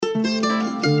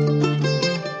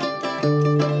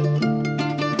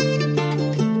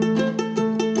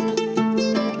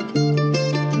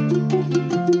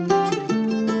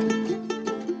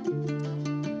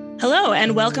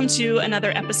and welcome to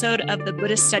another episode of the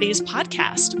Buddhist Studies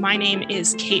podcast. My name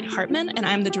is Kate Hartman, and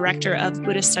I'm the director of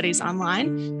Buddhist Studies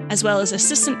Online, as well as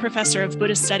assistant professor of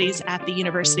Buddhist Studies at the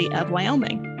University of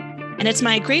Wyoming. And it's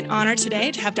my great honor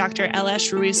today to have Dr.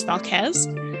 Aleix Ruiz-Falqués.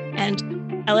 And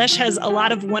Aleix has a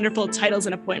lot of wonderful titles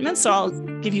and appointments, so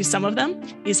I'll give you some of them.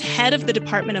 He's head of the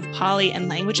Department of Pali and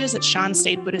Languages at Shan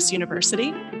State Buddhist University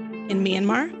in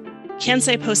Myanmar,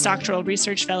 Kansai Postdoctoral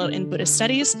Research Fellow in Buddhist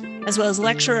Studies, as well as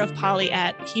lecturer of Pali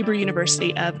at Hebrew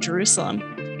University of Jerusalem.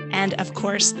 And of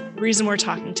course, the reason we're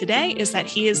talking today is that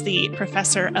he is the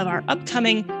professor of our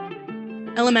upcoming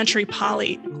elementary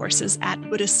Pali courses at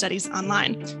Buddhist Studies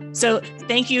Online. So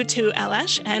thank you to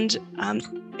Aleix. And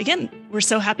again, we're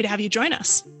so happy to have you join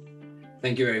us.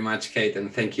 Thank you very much, Kate.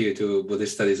 And thank you to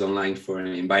Buddhist Studies Online for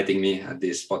inviting me at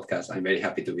this podcast. I'm very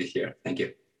happy to be here. Thank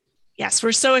you. Yes,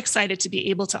 we're so excited to be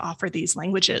able to offer these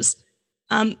languages.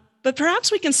 But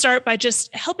perhaps we can start by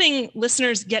just helping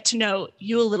listeners get to know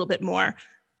you a little bit more.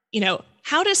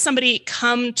 How does somebody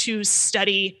come to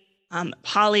study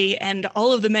Pali and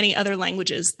all of the many other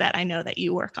languages that I know that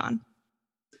you work on?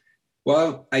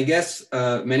 Well, I guess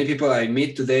many people I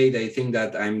meet today, they think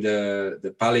that I'm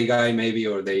the Pali guy maybe,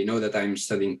 or they know that I'm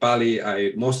studying Pali.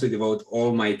 I mostly devote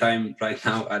all my time right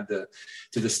now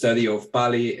to the study of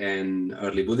Pali and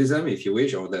early Buddhism, if you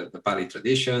wish, or the Pali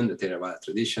tradition, the Theravada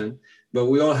tradition. But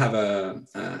we all have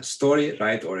a story,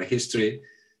 right, or a history.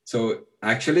 So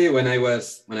actually, when I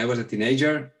was a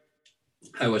teenager,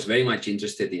 I was very much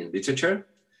interested in literature.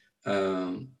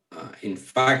 In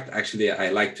fact, actually,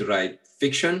 I like to write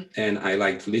fiction, and I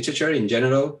liked literature in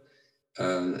general,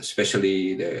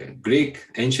 especially the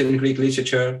ancient Greek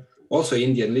literature, also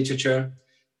Indian literature.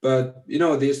 But,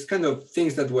 these kind of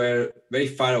things that were very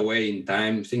far away in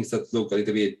time, things that look a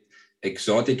little bit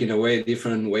exotic in a way,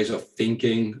 different ways of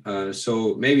thinking.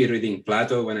 So maybe reading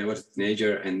Plato when I was a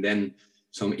teenager, and then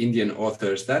some Indian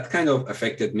authors, that kind of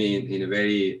affected me in a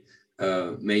very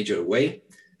major way.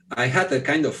 I had a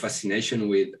kind of fascination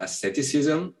with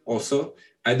asceticism also.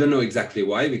 I don't know exactly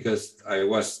why, because I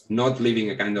was not living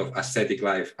a kind of ascetic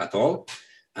life at all.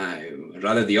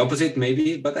 Rather the opposite,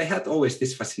 maybe. But I had always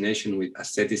this fascination with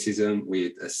asceticism,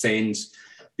 with saints,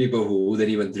 people who wouldn't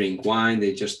even drink wine,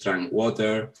 they just drank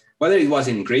water. Whether it was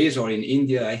in Greece or in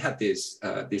India, I had this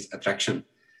attraction.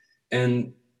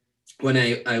 And when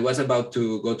I was about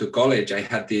to go to college, I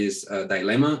had this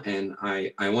dilemma, and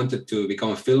I wanted to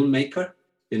become a filmmaker,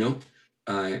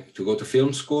 to go to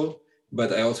film school.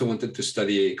 But I also wanted to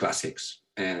study classics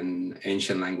and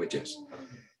ancient languages.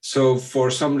 So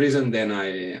for some reason, then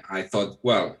I thought,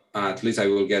 well, at least I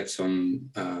will get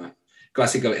some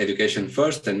classical education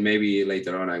first, and maybe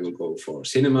later on I will go for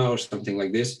cinema or something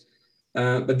like this.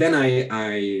 But then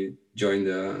I joined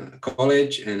the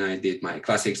college and I did my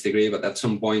classics degree. But at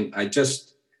some point, I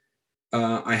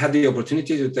had the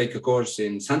opportunity to take a course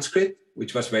in Sanskrit,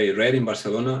 which was very rare in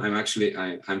Barcelona.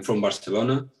 I'm from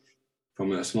Barcelona,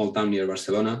 from a small town near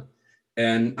Barcelona.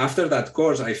 And after that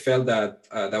course, I felt that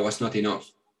that was not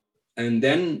enough. And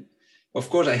then, of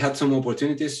course, I had some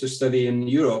opportunities to study in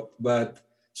Europe, but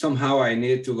somehow I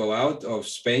needed to go out of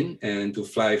Spain and to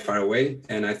fly far away.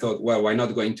 And I thought, well, why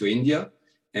not going to India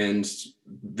and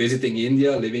visiting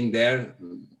India, living there,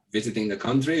 visiting the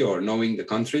country or knowing the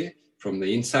country from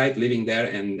the inside, living there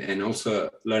and also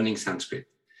learning Sanskrit.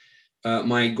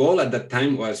 My goal at that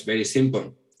time was very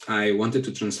simple. I wanted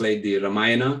to translate the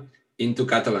Ramayana into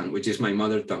Catalan, which is my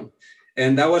mother tongue.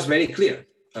 And that was very clear.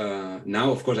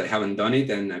 Now, of course, I haven't done it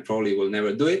and I probably will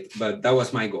never do it, but that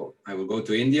was my goal. I will go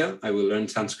to India, I will learn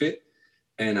Sanskrit,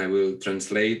 and I will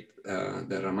translate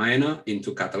the Ramayana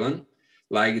into Catalan.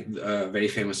 Like a very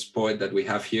famous poet that we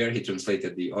have here, he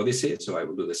translated the Odyssey, so I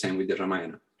will do the same with the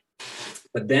Ramayana.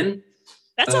 But then...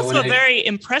 That's also a very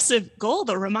impressive goal.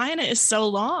 The Ramayana is so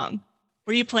long.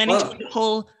 Were you planning to do a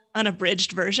whole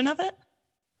unabridged version of it?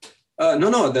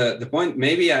 No. The point,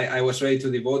 maybe I was ready to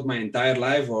devote my entire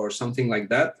life or something like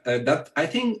that. That I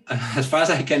think, as far as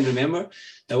I can remember,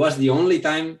 that was the only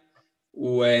time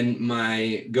when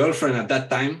my girlfriend at that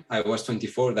time, I was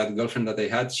 24, that girlfriend that I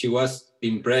had, she was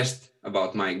impressed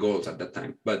about my goals at that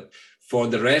time. But for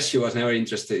the rest, she was never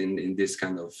interested in this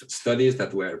kind of studies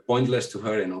that were pointless to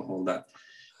her and all that.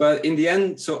 But in the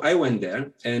end, so I went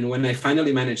there. And when I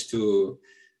finally managed to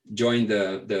join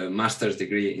the master's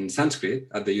degree in Sanskrit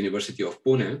at the University of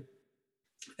Pune,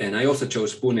 and I also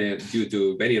chose Pune due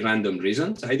to very random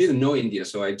reasons. I didn't know India,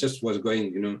 so I just was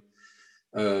going,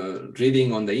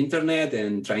 reading on the internet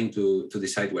and trying to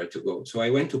decide where to go. So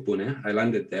I went to Pune, I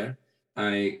landed there.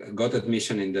 I got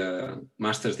admission in the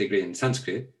master's degree in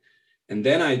Sanskrit. And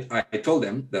then I told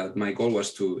them that my goal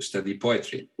was to study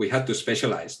poetry. We had to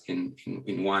specialize in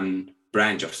one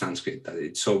branch of Sanskrit, that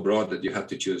it's so broad that you have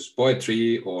to choose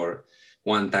poetry or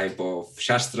one type of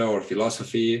Shastra or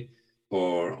philosophy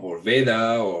or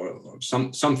Veda or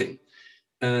something.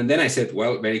 And then I said,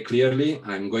 well, very clearly,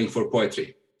 I'm going for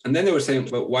poetry. And then they were saying,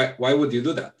 but why would you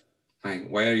do that? Like,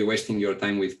 why are you wasting your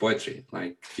time with poetry?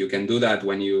 Like, you can do that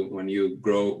when you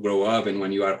grow up and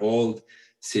when you are old,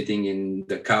 sitting in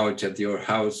the couch at your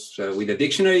house with a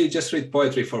dictionary, you just read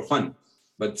poetry for fun.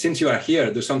 But since you are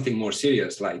here, do something more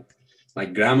serious,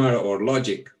 like grammar or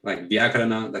logic, like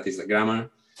Vyakarana, that is the grammar,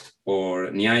 or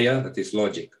Nyaya, that is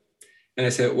logic. And I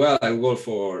said, well, I'll go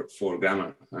for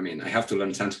grammar. I mean, I have to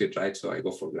learn Sanskrit, right? So I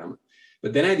go for grammar.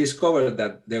 But then I discovered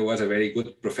that there was a very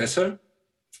good professor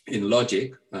in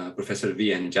logic, Professor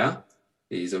V.N. Jha.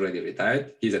 He's already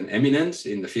retired. He's an eminence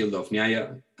in the field of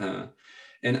Nyaya.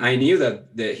 And I knew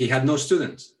that he had no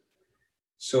students.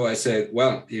 So I said,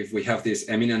 well, if we have this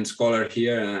eminent scholar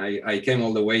here and I came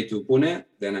all the way to Pune,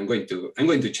 then I'm going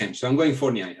to change. So I'm going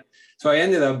for Nyaya. So I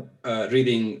ended up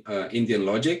reading Indian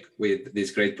logic with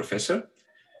this great professor.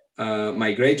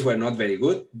 My grades were not very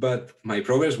good, but my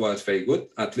progress was very good,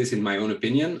 at least in my own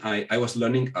opinion. I was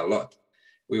learning a lot.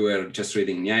 We were just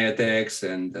reading Nyaya texts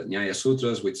and the Nyaya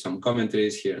Sutras with some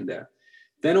commentaries here and there.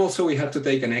 Then also we had to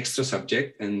take an extra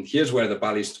subject, and here's where the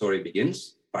Pali story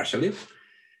begins, partially.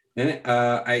 Then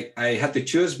I had to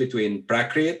choose between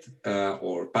Prakrit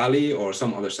or Pali or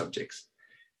some other subjects.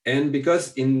 And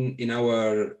because in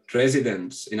our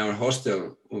residence, in our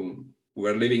hostel,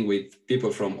 we're living with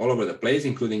people from all over the place,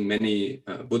 including many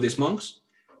Buddhist monks,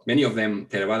 many of them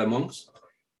Theravada monks.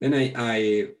 Then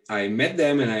I met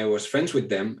them and I was friends with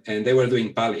them, and they were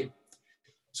doing Pali.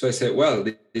 So I said, well,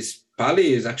 this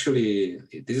Pali is actually,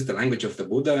 this is the language of the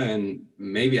Buddha, and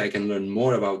maybe I can learn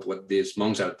more about what these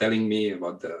monks are telling me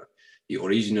about the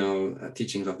original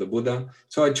teachings of the Buddha.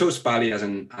 So I chose Pali as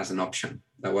an option.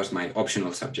 That was my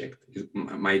optional subject.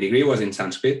 My degree was in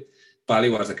Sanskrit. Pali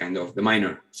was a kind of the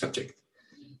minor subject.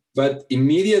 But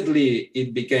immediately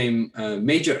it became a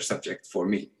major subject for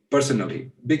me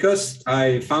personally, because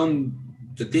I found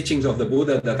the teachings of the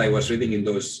Buddha that I was reading in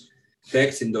those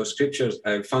texts, in those scriptures,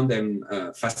 I found them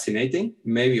fascinating,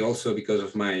 maybe also because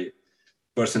of my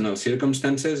personal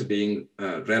circumstances, being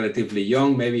relatively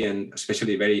young, maybe, and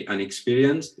especially very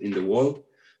unexperienced in the world.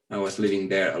 I was living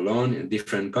there alone in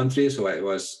different countries, so I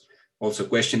was also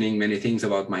questioning many things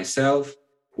about myself,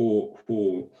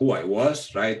 who I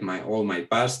was, right? All my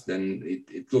past. Then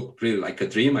it looked really like a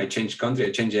dream. I changed country,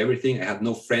 I changed everything. I had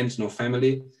no friends, no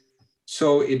family.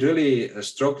 So it really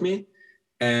struck me.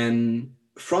 And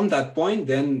from that point,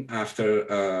 then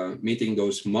after meeting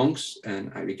those monks,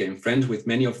 and I became friends with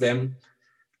many of them,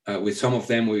 with some of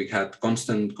them, we had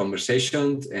constant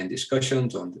conversations and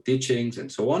discussions on the teachings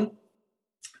and so on.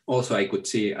 Also, I could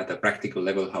see at a practical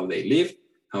level how they lived,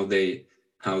 how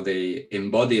they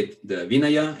embodied the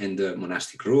Vinaya and the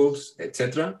monastic rules,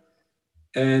 etc.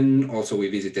 And also we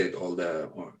visited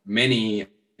many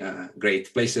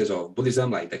great places of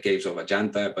Buddhism, like the caves of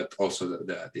Ajanta, but also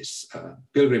these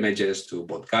pilgrimages to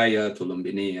Bodh Gaya, to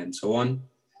Lumbini, and so on.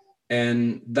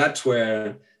 And that's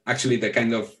where actually the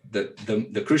kind of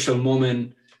the crucial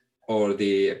moment or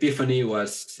the epiphany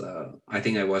was, I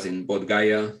think I was in Bodh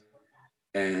Gaya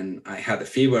and I had a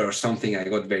fever or something. I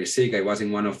got very sick. I was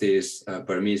in one of these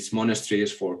Burmese monasteries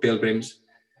for pilgrims.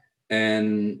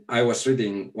 And I was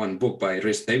reading one book by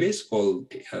Rhys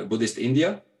called Buddhist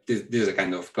India. This is a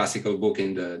kind of classical book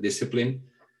in the discipline.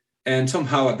 And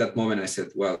somehow at that moment I said,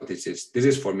 well, this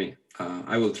is for me.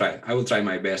 I will try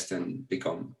my best and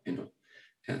become,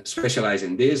 specialize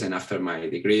in this. And after my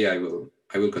degree, I will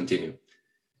continue.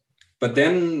 But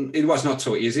then it was not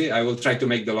so easy. I will try to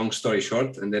make the long story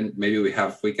short, and then maybe we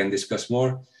can discuss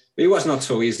more. But it was not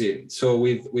so easy. So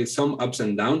with some ups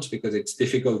and downs, because it's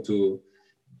difficult to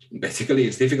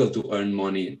earn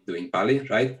money doing Pali,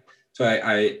 right? So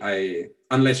I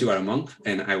unless you are a monk,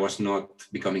 and I was not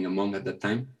becoming a monk at that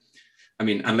time. I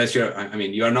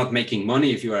mean, you are not making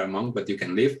money if you are a monk, but you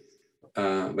can live.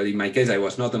 But in my case, I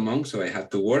was not a monk, so I had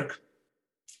to work.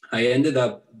 I ended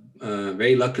up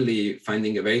very luckily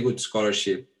finding a very good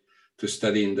scholarship to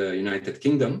study in the United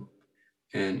Kingdom.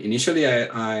 And initially,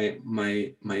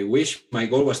 my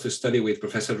goal was to study with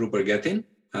Professor Rupert Gethin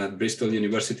at Bristol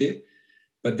University.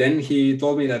 But then he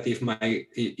told me that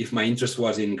if my interest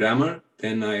was in grammar,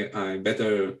 then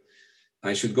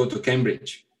I should go to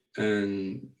Cambridge.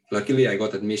 And luckily, I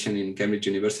got admission in Cambridge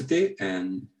University,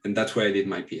 and that's where I did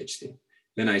my PhD.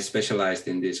 Then I specialized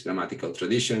in these grammatical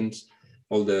traditions,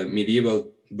 all the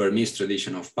medieval Burmese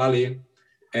tradition of Pali.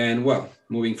 And well,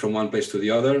 moving from one place to the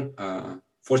other,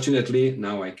 fortunately,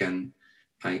 now I can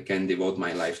devote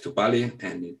my life to Pali,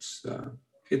 and it's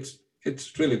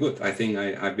it's really good. I think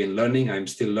I've been learning, I'm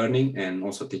still learning and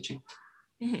also teaching.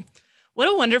 Mm-hmm. What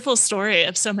a wonderful story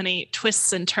of so many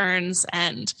twists and turns.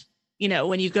 And,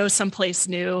 when you go someplace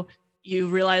new, you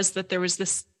realize that there was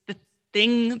the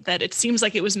thing that it seems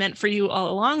like it was meant for you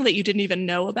all along that you didn't even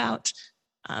know about.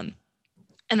 And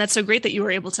that's so great that you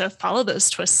were able to follow those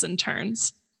twists and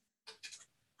turns.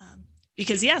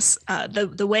 Because yes,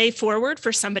 the way forward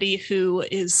for somebody who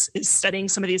is studying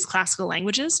some of these classical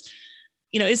languages,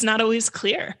 is not always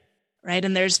clear, right?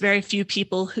 And there's very few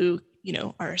people who,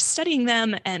 are studying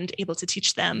them and able to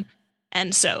teach them.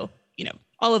 And so,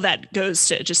 all of that goes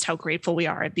to just how grateful we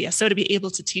are at BSO to be able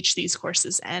to teach these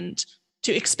courses and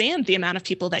to expand the amount of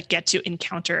people that get to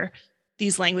encounter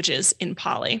these languages in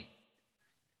Pali.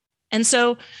 And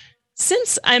so,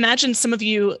 since I imagine some of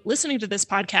you listening to this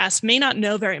podcast may not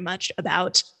know very much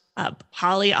about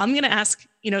Pali, I'm going to ask,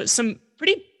 some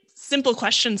pretty simple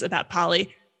questions about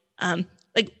Pali.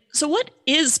 So what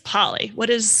is Pali? What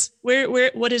is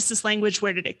this language?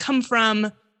 Where did it come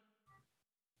from?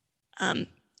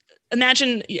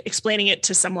 Imagine explaining it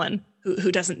to someone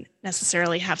who doesn't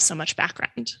necessarily have so much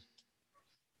background.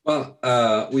 Well,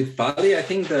 with Pali, I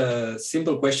think the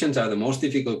simple questions are the most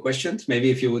difficult questions.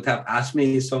 Maybe if you would have asked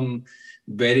me some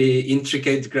very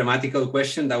intricate grammatical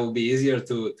question, that would be easier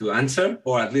to answer,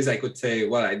 or at least I could say,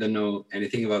 well, I don't know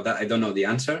anything about that. I don't know the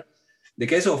answer. The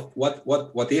case of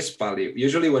what is Pali?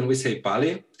 Usually when we say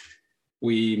Pali,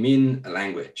 we mean a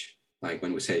language. Like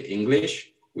when we say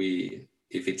English,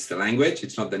 if it's the language,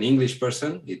 it's not an English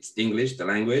person, it's English, the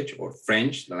language, or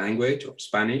French, the language, or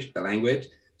Spanish, the language.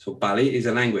 So Pali is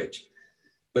a language.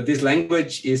 But this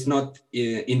language is not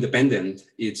independent.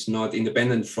 It's not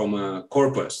independent from a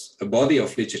corpus, a body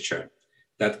of literature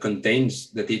that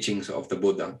contains the teachings of the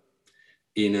Buddha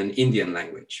in an Indian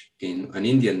language, in an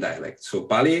Indian dialect. So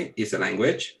Pali is a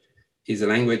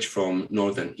language from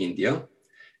northern India.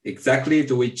 Exactly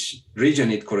to which region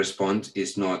it corresponds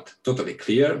is not totally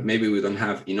clear. Maybe we don't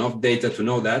have enough data to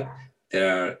know that. There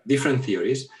are different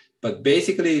theories, but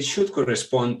basically it should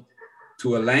correspond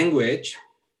to a language,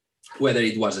 whether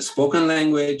it was a spoken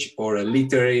language or a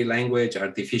literary language,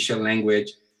 artificial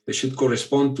language, that should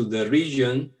correspond to the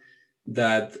region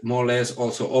that more or less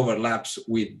also overlaps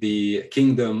with the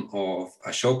kingdom of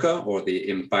Ashoka or the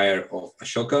empire of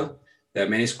Ashoka. There are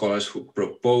many scholars who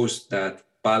propose that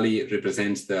Pali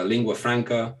represents the lingua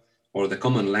franca or the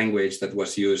common language that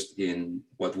was used in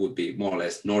what would be more or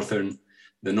less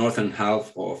the northern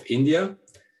half of India.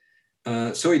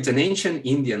 So it's an ancient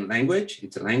Indian language.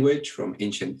 It's a language from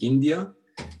ancient India.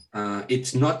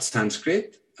 It's not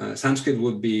Sanskrit. Sanskrit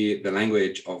would be the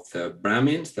language of the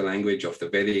Brahmins, the language of the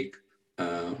Vedic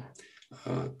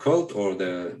cult or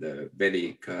the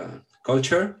Vedic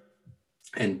culture.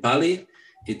 And Pali,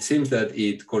 it seems that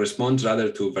it corresponds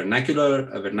rather to a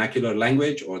vernacular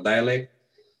language or dialect.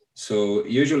 So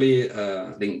usually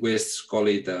linguists call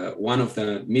it one of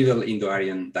the Middle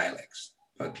Indo-Aryan dialects.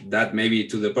 But that maybe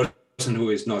to the person who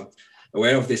is not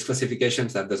aware of these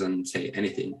classifications, that doesn't say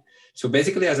anything. So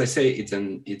basically, as I say,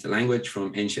 it's a language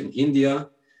from ancient India,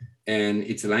 and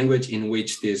it's a language in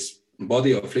which this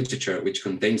body of literature, which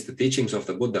contains the teachings of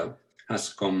the Buddha,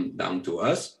 has come down to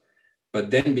us. But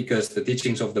then because the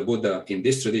teachings of the Buddha in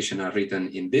this tradition are written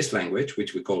in this language,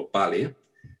 which we call Pali,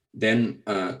 then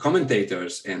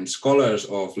commentators and scholars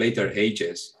of later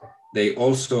ages, they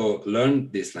also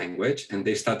learned this language and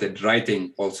they started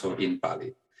writing also in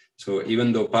Pali. So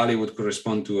even though Pali would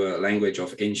correspond to a language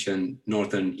of ancient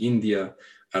northern India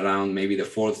around maybe the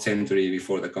 4th century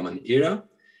before the Common Era,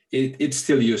 it's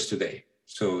still used today.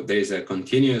 So there is a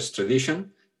continuous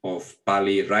tradition of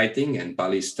Pali writing and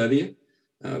Pali study,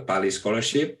 Pali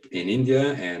scholarship in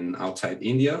India and outside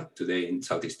India, today in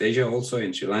Southeast Asia, also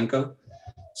in Sri Lanka.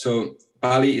 So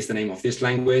Pali is the name of this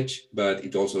language, but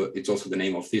it's also the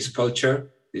name of this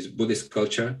culture, this Buddhist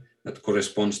culture that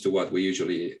corresponds to what we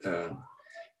usually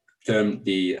term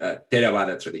the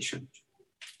Theravada tradition,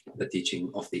 the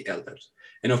teaching of the elders.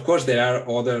 And of course, there are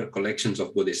other collections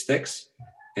of Buddhist texts,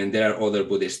 and there are other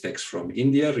Buddhist texts from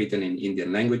India written in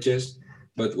Indian languages.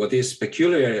 But what is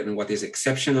peculiar and what is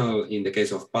exceptional in the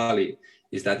case of Pali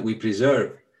is that we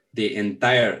preserve the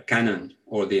entire canon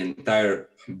or the entire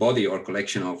body or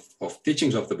collection of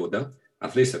teachings of the Buddha,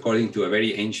 at least according to a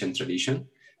very ancient tradition.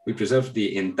 We preserve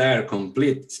the entire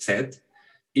complete set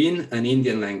in an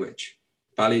Indian language.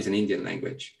 Pali is an Indian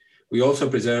language. We also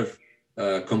preserve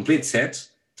complete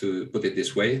sets, to put it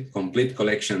this way, complete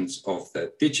collections of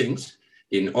the teachings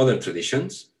in other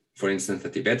traditions, for instance, the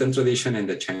Tibetan tradition and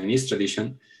the Chinese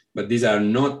tradition, but these are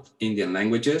not Indian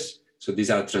languages. So these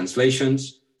are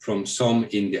translations from some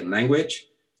Indian language,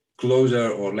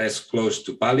 closer or less close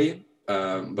to Pali,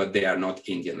 but they are not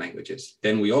Indian languages.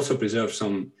 Then we also preserve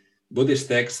some Buddhist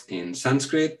texts in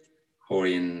Sanskrit or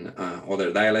in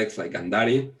other dialects like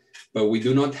Gandhari, but we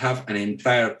do not have an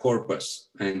entire corpus,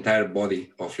 an entire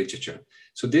body of literature.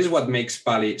 So this is what makes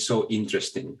Pali so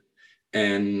interesting.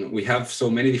 And we have so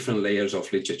many different layers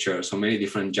of literature, so many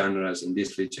different genres in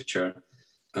this literature.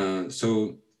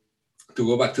 So to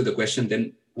go back to the question,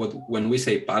 then when we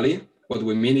say Pali, what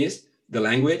we mean is the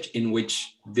language in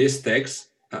which these texts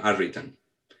are written.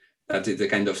 That is the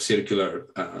kind of circular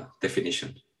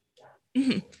definition.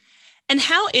 Mm-hmm. And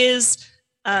how is,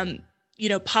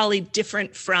 Pali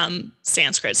different from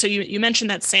Sanskrit? So you mentioned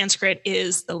that Sanskrit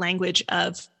is the language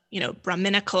of,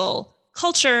 Brahminical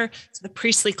culture, so the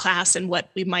priestly class and what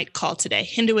we might call today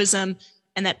Hinduism,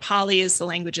 and that Pali is the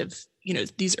language of,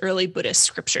 these early Buddhist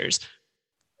scriptures.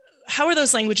 How are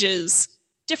those languages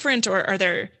different, or are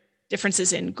there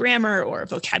differences in grammar or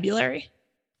vocabulary?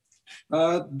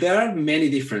 There are many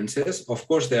differences. Of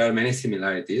course, there are many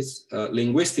similarities.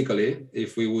 Linguistically,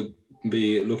 if we would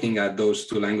be looking at those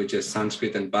two languages,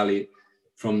 Sanskrit and Pali,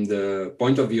 from the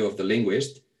point of view of the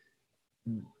linguist,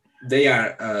 they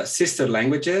are sister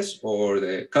languages or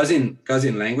the cousin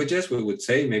languages, we would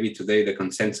say. Maybe today the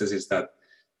consensus is that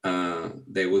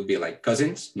they would be like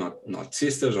cousins, not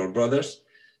sisters or brothers.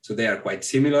 So they are quite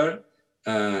similar.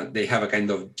 They have a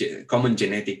kind of common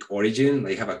genetic origin.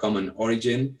 They have a common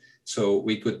origin. So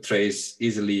we could trace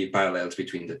easily parallels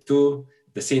between the two.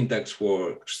 The syntax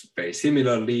works very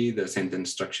similarly. The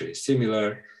sentence structure is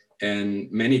similar.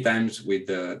 And many times with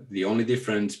the only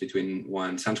difference between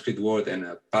one Sanskrit word and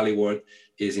a Pali word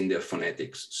is in the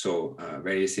phonetics. So a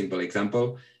very simple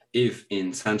example, if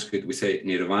in Sanskrit we say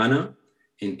nirvana,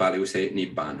 in Pali we say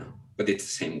nibbana, but it's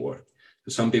the same word.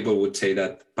 So some people would say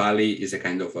that Pali is a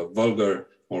kind of a vulgar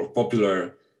or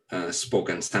popular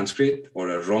spoken Sanskrit, or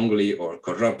a wrongly or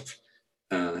corrupt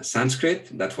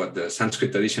Sanskrit. That's what the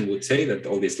Sanskrit tradition would say, that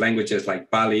all these languages like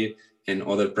Pali and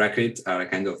other Prakrits are a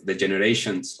kind of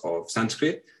degenerations of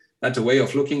Sanskrit. That's a way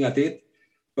of looking at it.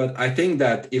 But I think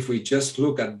that if we just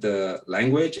look at the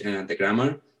language and at the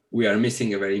grammar, we are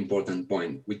missing a very important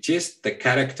point, which is the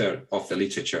character of the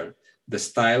literature, the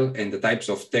style and the types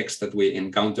of text that we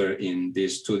encounter in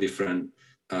these two different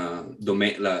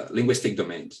linguistic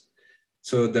domains.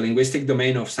 So the linguistic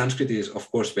domain of Sanskrit is, of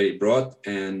course, very broad,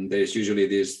 and there's usually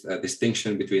this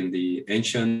distinction between the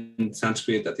ancient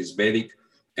Sanskrit, that is Vedic,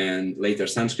 and later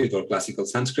Sanskrit or classical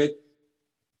Sanskrit.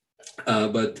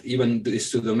 But even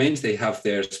these two domains, they have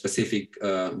their specific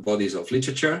bodies of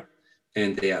literature,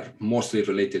 and they are mostly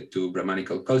related to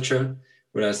Brahmanical culture,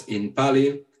 whereas in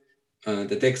Pali,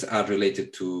 the texts are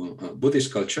related to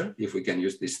Buddhist culture, if we can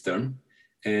use this term,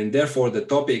 and therefore the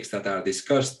topics that are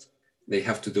discussed, they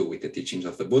have to do with the teachings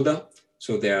of the Buddha.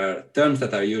 So there are terms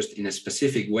that are used in a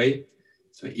specific way.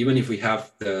 So even if we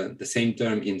have the same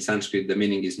term in Sanskrit, the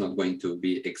meaning is not going to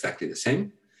be exactly the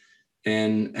same.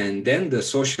 And then the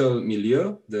social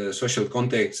milieu, the social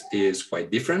context is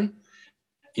quite different.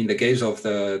 In the case of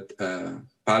the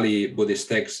Pali Buddhist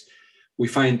texts, we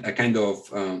find a kind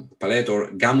of palette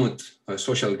or gamut, a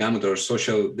social gamut or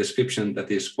social description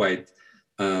that is quite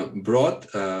broad,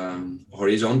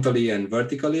 horizontally and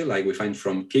vertically, like we find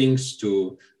from kings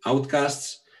to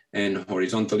outcasts. And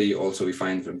horizontally also we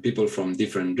find from people from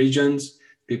different regions,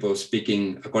 people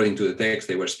speaking, according to the text,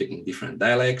 they were speaking different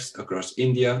dialects across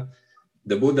India.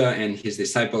 The Buddha and his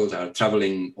disciples are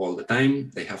traveling all the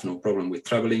time. They have no problem with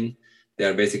traveling. They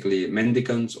are basically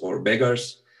mendicants or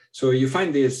beggars. So you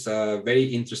find this very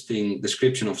interesting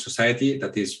description of society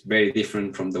that is very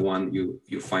different from the one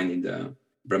you find in the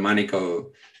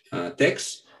Brahmanical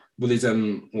texts.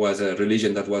 Buddhism was a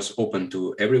religion that was open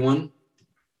to everyone.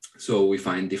 So we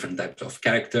find different types of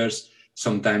characters.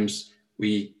 Sometimes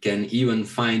we can even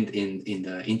find in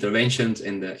the interventions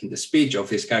in the speech of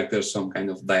these characters some kind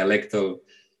of dialectal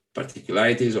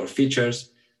particularities or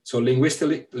features. So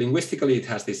linguistically, it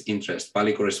has this interest.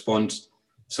 Pali corresponds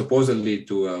supposedly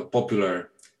to a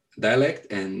popular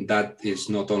dialect, and that is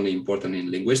not only important in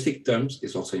linguistic terms,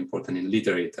 it's also important in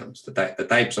literary terms. The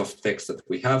types of text that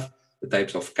we have, the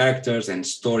types of characters and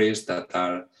stories that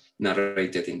are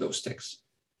narrated in those texts.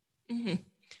 Mm-hmm.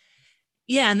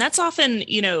 Yeah, and that's often,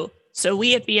 so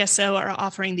we at BSO are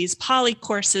offering these Pali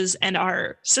courses, and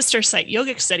our sister site,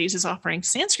 Yogic Studies, is offering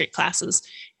Sanskrit classes.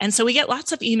 And so we get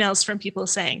lots of emails from people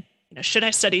saying, should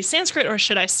I study Sanskrit or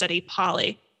should I study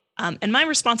Pali? And my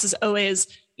response is always,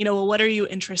 well, what are you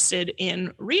interested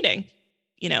in reading?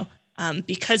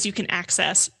 Because you can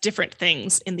access different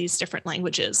things in these different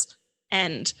languages.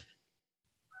 And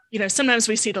sometimes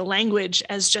we see the language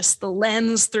as just the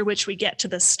lens through which we get to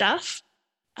the stuff.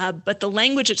 But the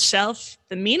language itself,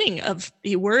 the meaning of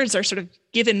the words are sort of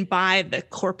given by the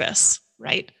corpus,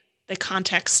 right? The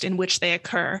context in which they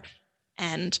occur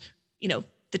and,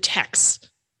 the text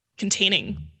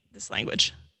containing this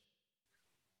language.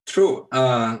 True.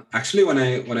 Actually,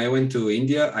 when I went to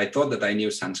India, I thought that I knew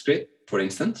Sanskrit, for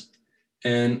instance,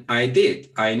 and I did.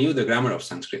 I knew the grammar of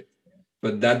Sanskrit,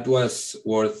 but that was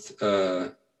worth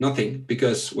nothing,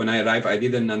 because when I arrived, I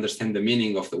didn't understand the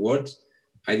meaning of the words.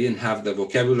 I didn't have the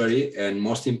vocabulary, and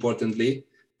most importantly,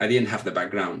 I didn't have the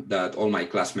background that all my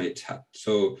classmates had.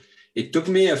 So it took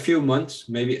me a few months,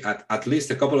 maybe at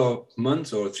least a couple of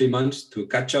months or 3 months, to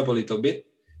catch up a little bit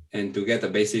and to get a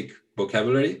basic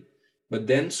vocabulary. But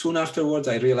then soon afterwards,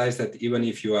 I realized that even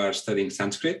if you are studying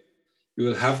Sanskrit, you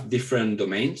will have different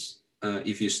domains.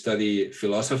 If you study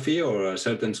philosophy or a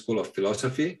certain school of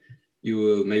philosophy, you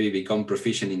will maybe become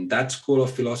proficient in that school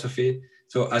of philosophy.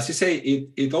 So as you say,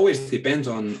 it always depends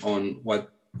on what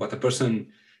a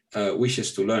person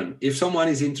wishes to learn. If someone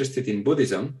is interested in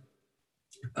Buddhism,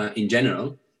 in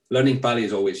general, learning Pali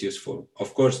is always useful.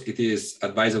 Of course, it is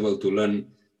advisable to learn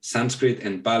Sanskrit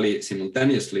and Pali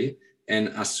simultaneously. And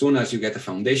as soon as you get a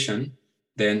foundation,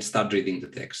 then start reading the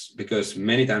text, because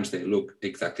many times they look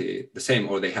exactly the same,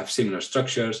 or they have similar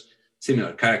structures,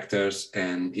 similar characters,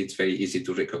 and it's very easy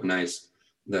to recognize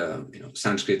the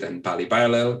Sanskrit and Pali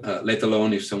parallel, let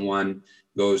alone if someone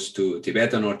goes to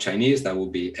Tibetan or Chinese, that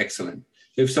would be excellent.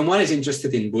 So if someone is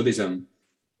interested in Buddhism,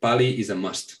 Pali is a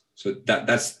must. So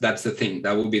that's the thing.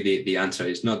 That would be the answer.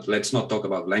 It's not, let's not talk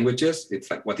about languages. It's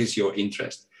like, what is your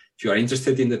interest? If you are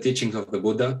interested in the teachings of the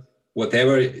Buddha,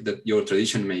 whatever that your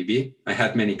tradition may be. I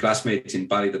had many classmates in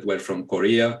Pali that were from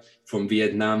Korea, from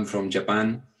Vietnam, from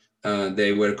Japan.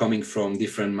 They were coming from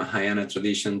different Mahayana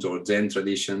traditions or Zen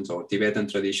traditions or Tibetan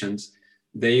traditions.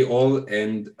 They all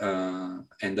end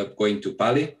up going to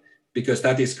Pali, because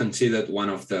that is considered one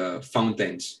of the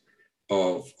fountains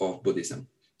of Buddhism.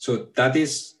 So that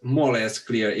is more or less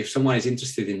clear. If someone is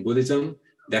interested in Buddhism,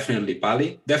 definitely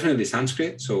Pali, definitely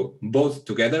Sanskrit. So both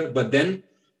together, but then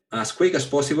as quick as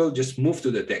possible, just move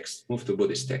to the text, move to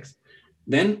Buddhist text.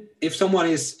 Then if someone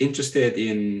is interested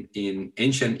in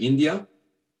ancient India,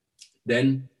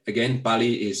 then again,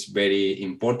 Pali is very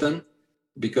important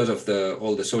because of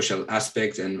all the social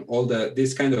aspects and all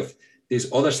this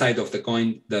other side of the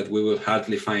coin that we will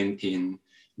hardly find in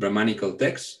Brahmanical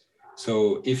texts.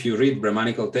 So if you read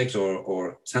Brahmanical text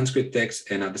or Sanskrit text,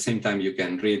 and at the same time you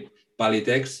can read Pali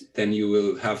text, then you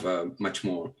will have a much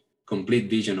more complete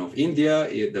vision of India,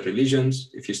 the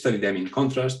religions. If you study them in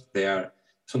contrast,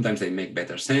 sometimes they make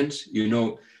better sense. You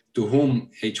know to whom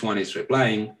each one is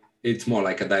replying. It's more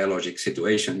like a dialogic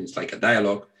situation. It's like a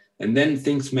dialogue. And then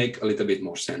things make a little bit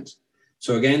more sense.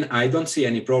 So again, I don't see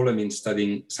any problem in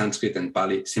studying Sanskrit and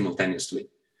Pali simultaneously.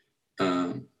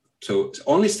 So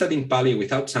only studying Pali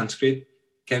without Sanskrit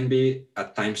can be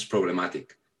at times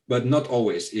problematic, but not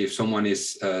always. If someone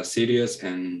is serious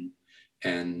and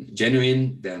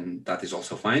genuine, then that is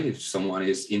also fine. If someone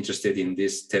is interested in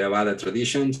this Theravada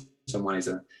tradition, someone is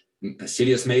a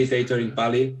serious meditator in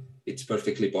Pali, it's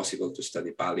perfectly possible to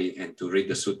study Pali and to read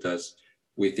the suttas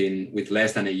with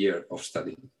less than a year of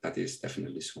study. That is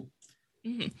definitely so.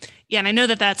 Mm-hmm. Yeah, and I know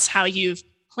that that's how you've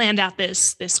planned out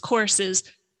this course, is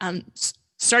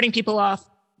starting people off,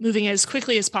 moving as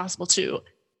quickly as possible to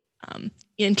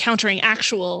encountering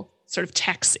actual sort of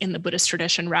texts in the Buddhist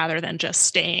tradition rather than just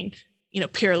staying,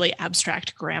 purely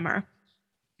abstract grammar.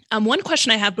 One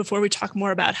question I have before we talk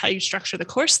more about how you structure the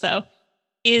course, though,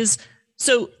 is,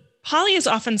 so Pali is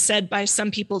often said by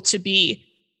some people to be,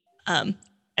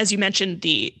 as you mentioned,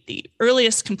 the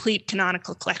earliest complete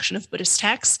canonical collection of Buddhist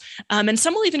texts. And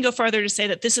some will even go farther to say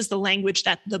that this is the language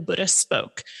that the Buddha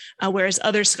spoke, whereas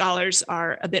other scholars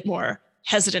are a bit more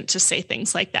hesitant to say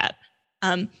things like that.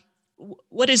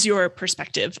 What is your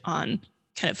perspective on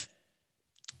kind of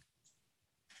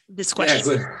this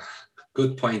question? Yeah,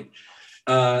 good point.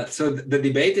 So the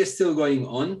debate is still going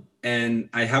on, and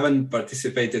I haven't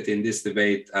participated in this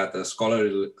debate at a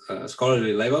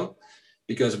scholarly level,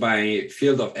 because my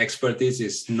field of expertise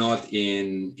is not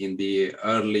in the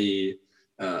early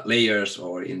layers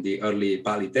or in the early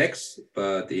Pali texts,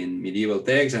 but in medieval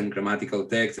texts and grammatical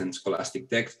texts and scholastic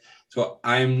texts. So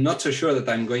I'm not so sure that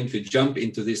I'm going to jump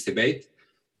into this debate,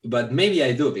 but maybe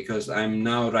I do, because I'm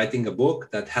now writing a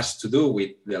book that has to do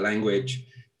with the language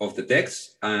of the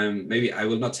text. Maybe I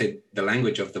will not say the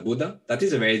language of the Buddha. That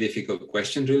is a very difficult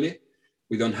question, really.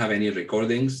 We don't have any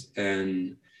recordings,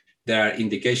 and there are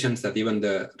indications that even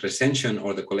the recension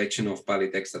or the collection of Pali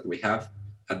texts that we have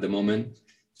at the moment,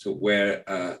 so were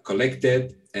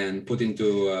collected and put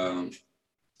into,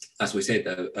 as we said,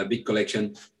 a big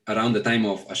collection around the time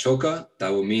of Ashoka.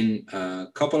 That would mean a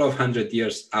couple of 100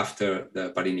 years after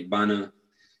the Parinibbana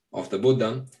of the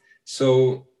Buddha.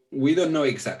 So we don't know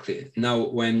exactly. Now,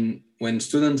 when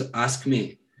students ask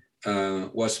me,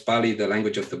 was Pali the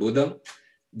language of the Buddha?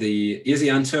 The easy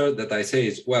answer that I say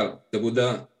is, well, the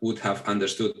Buddha would have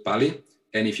understood Pali.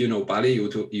 And if you know Pali,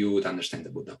 you would understand the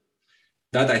Buddha.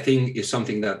 That, I think, is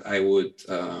something that I would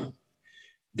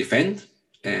defend,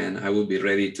 and I would be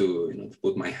ready to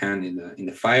put my hand in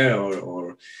the fire,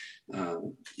 or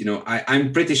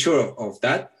I'm pretty sure of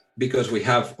that, because we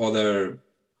have other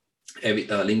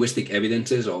linguistic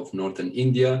evidences of northern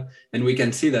India, and we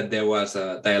can see that there was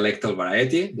a dialectal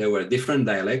variety. There were different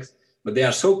dialects, but they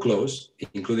are so close,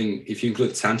 including, if you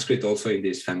include Sanskrit also in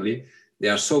this family, they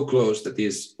are so close that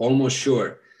it's almost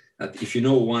sure that if you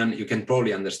know one, you can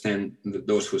probably understand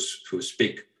those who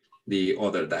speak the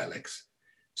other dialects.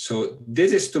 So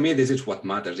this is what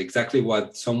matters. Exactly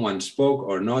what someone spoke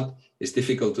or not is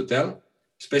difficult to tell,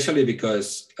 especially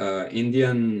because the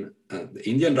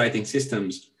Indian writing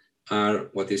systems are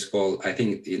what is called, I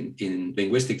think in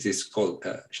linguistics, is called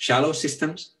shallow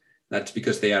systems. That's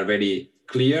because they are very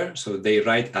clear. So they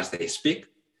write as they speak.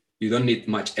 You don't need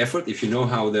much effort. If you know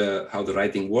how the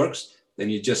writing works, then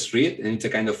you just read, and it's a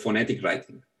kind of phonetic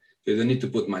writing. So you don't need to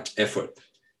put much effort.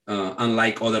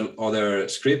 Unlike other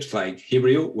scripts like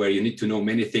Hebrew, where you need to know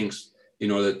many things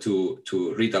in order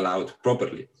to read aloud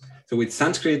properly. So with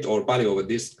Sanskrit or Pali, or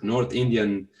these North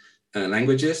Indian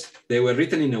languages, they were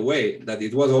written in a way that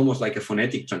it was almost like a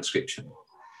phonetic transcription.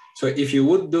 So if you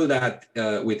would do that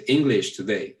with English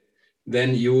today,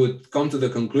 then you would come to the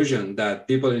conclusion that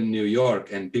people in New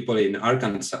York and people in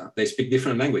Arkansas, they speak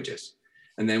different languages.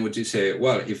 And then would you say,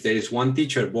 well, if there is one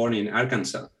teacher born in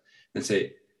Arkansas, and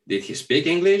say, did he speak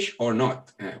English or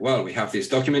not? Well, we have this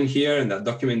document here and that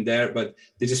document there, but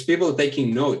this is people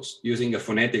taking notes using a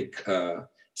phonetic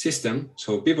system.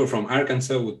 So people from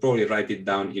Arkansas would probably write it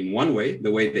down in one way,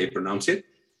 the way they pronounce it.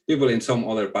 People in some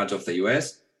other parts of the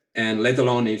US, and let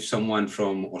alone if someone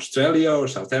from Australia or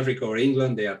South Africa or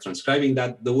England, they are transcribing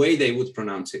that the way they would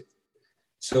pronounce it.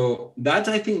 So that's,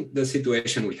 I think, the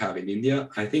situation we have in India.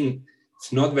 I think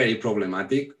it's not very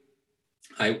problematic.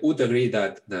 I would agree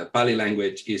that the Pali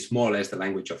language is more or less the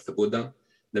language of the Buddha.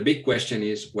 The big question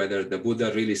is whether the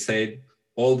Buddha really said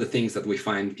all the things that we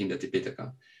find in the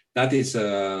Tipitaka. That is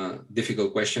a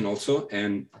difficult question also,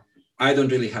 and I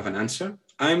don't really have an answer.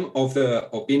 I'm of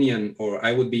the opinion, or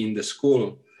I would be in the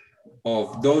school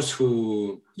of those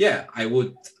who, I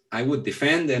would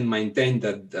defend and maintain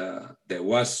that there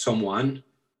was someone,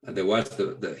 there was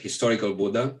the historical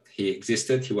Buddha. He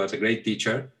existed, he was a great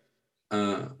teacher.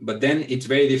 But then it's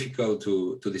very difficult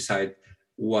to decide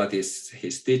what is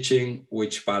his teaching,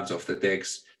 which parts of the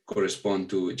text correspond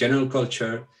to general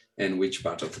culture, and which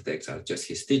parts of the text are just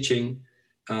his teaching.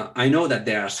 I know that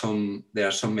there are some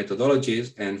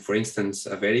methodologies, and for instance,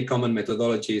 a very common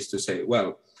methodology is to say,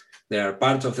 well, there are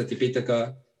parts of the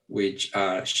Tipitaka which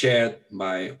are shared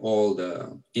by all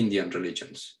the Indian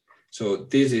religions. So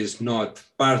this is not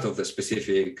part of the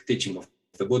specific teaching of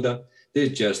the Buddha.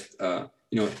 This is just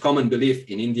common belief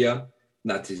in India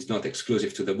that is not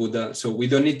exclusive to the Buddha. So we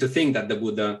don't need to think that the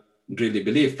Buddha really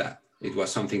believed that. It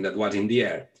was something that was in the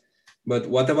air. But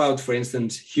what about, for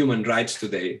instance, human rights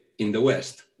today in the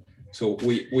West? So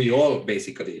we all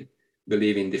basically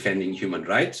believe in defending human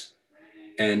rights,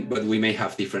 but we may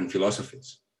have different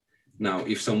philosophies. Now,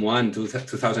 if someone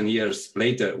 2,000 years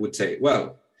later would say,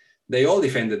 well, they all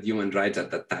defended human rights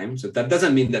at that time, so that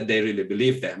doesn't mean that they really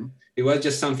believe them. It was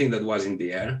just something that was in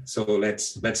the air. So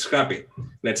let's scrap it.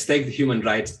 Let's take the human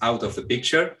rights out of the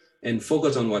picture and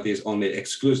focus on what is only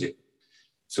exclusive.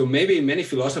 So maybe many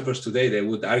philosophers today, they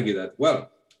would argue that, well,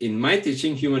 in my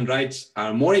teaching, human rights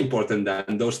are more important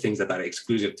than those things that are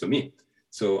exclusive to me.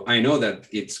 So I know that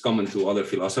it's common to other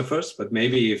philosophers, but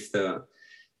maybe if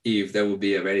there would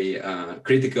be a very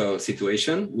critical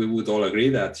situation, we would all agree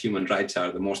that human rights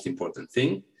are the most important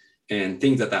thing, and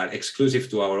things that are exclusive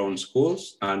to our own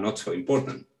schools are not so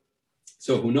important.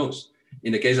 So who knows?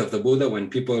 In the case of the Buddha, when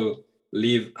people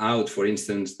leave out, for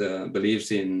instance, the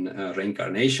beliefs in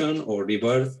reincarnation or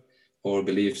rebirth, or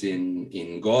beliefs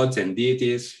in gods and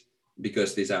deities,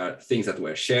 because these are things that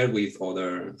were shared with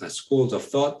other schools of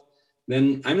thought,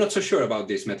 then I'm not so sure about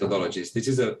these methodologies. This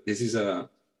is a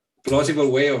plausible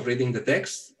way of reading the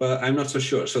text, but I'm not so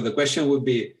sure. So the question would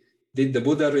be, did the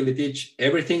Buddha really teach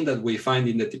everything that we find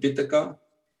in the Tipitaka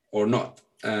or not?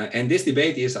 And this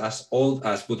debate is as old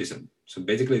as Buddhism. So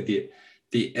basically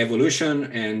the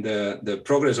evolution and the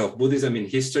progress of Buddhism in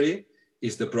history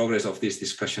is the progress of this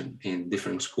discussion in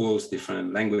different schools,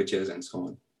 different languages, and so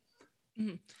on.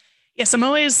 Mm-hmm. Yes, I'm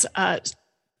always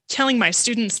telling my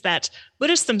students that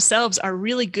Buddhists themselves are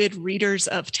really good readers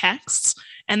of texts,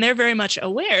 and they're very much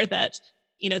aware that,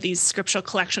 these scriptural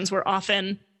collections were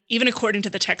often, even according to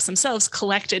the texts themselves,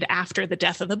 collected after the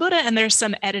death of the Buddha, and there's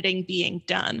some editing being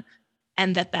done,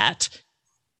 and that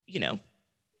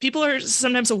people are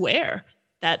sometimes aware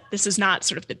that this is not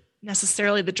sort of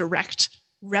necessarily the direct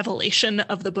revelation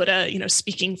of the Buddha,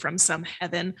 speaking from some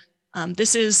heaven.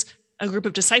 This is a group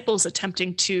of disciples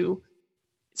attempting to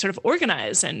sort of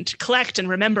organize and collect and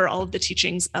remember all of the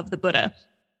teachings of the Buddha.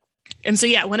 And so,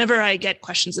 whenever I get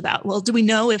questions about, well, do we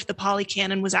know if the Pali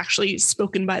Canon was actually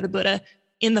spoken by the Buddha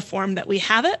in the form that we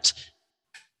have it?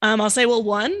 I'll say, well,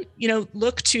 one,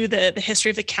 look to the history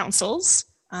of the councils.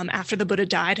 After the Buddha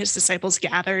died, his disciples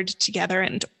gathered together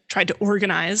and tried to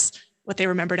organize what they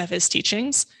remembered of his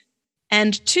teachings.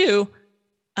 And two,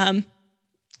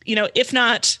 if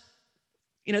not,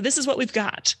 this is what we've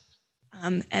got.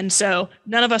 And so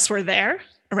none of us were there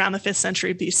around the 5th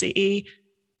century BCE.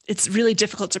 It's really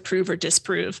difficult to prove or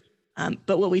disprove.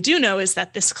 But what we do know is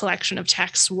that this collection of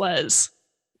texts was,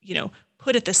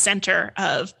 put at the center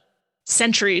of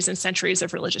centuries and centuries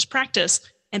of religious practice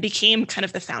and became kind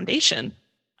of the foundation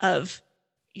of,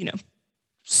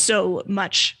 so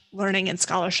much learning and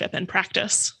scholarship and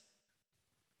practice.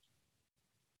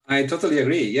 I totally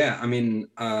agree. Yeah, I mean,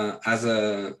 I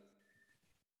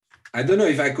don't know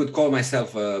if I could call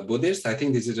myself a Buddhist. I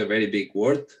think this is a very big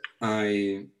word.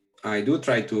 I do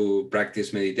try to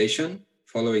practice meditation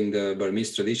following the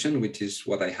Burmese tradition, which is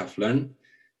what I have learned.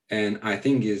 And I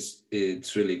think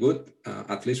it's really good,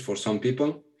 at least for some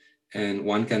people. And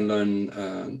one can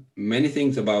learn many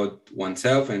things about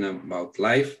oneself and about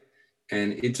life.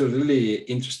 And it's a really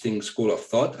interesting school of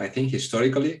thought, I think,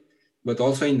 historically, but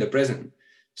also in the present.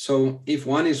 So if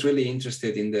one is really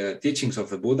interested in the teachings of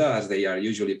the Buddha as they are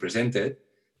usually presented,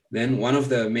 then one of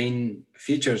the main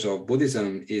features of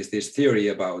Buddhism is this theory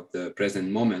about the present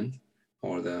moment,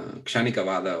 or the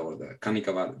Kshanikavada or the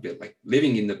Kanikavada, like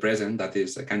living in the present. That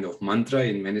is a kind of mantra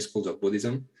in many schools of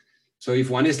Buddhism. So if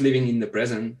one is living in the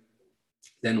present,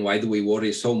 then why do we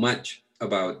worry so much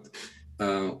about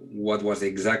what was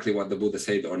exactly what the Buddha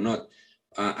said or not?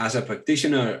 As a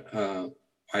practitioner,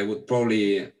 I would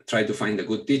probably try to find a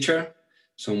good teacher,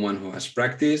 someone who has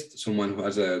practiced, someone who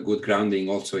has a good grounding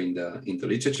also in the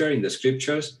literature, in the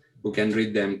scriptures, who can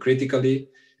read them critically.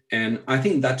 And I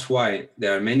think that's why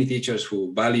there are many teachers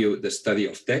who value the study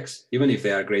of texts, even if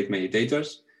they are great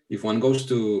meditators. If one goes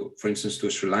to, for instance, to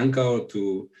Sri Lanka or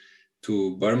to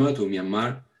Burma, to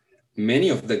Myanmar, many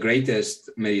of the greatest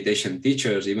meditation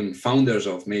teachers, even founders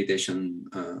of meditation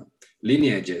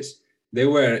lineages, they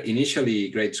were initially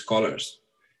great scholars.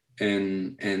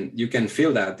 And you can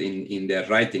feel that in their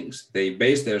writings. They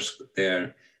base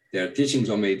their teachings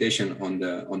on meditation on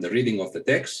the reading of the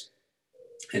text,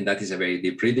 and that is a very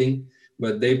deep reading.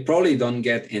 But they probably don't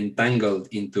get entangled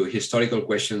into historical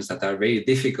questions that are very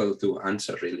difficult to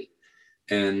answer, really.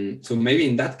 And so maybe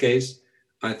in that case,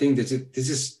 I think this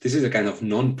is a kind of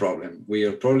non-problem. We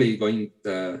are probably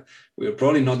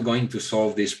not going to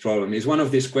solve this problem. It's one of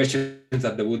these questions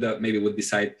that the Buddha maybe would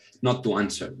decide not to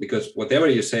answer, because whatever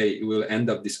you say, you will end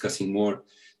up discussing more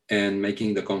and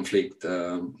making the conflict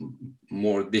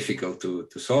more difficult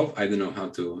to solve. I don't know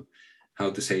how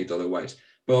to say it otherwise.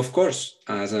 But of course,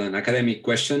 as an academic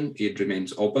question, it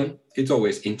remains open. It's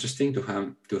always interesting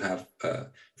to have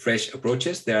fresh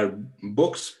approaches. There are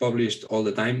books published all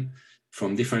the time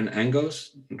from different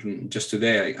angles. Just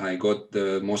today, I got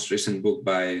the most recent book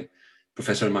by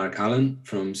Professor Mark Allen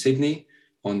from Sydney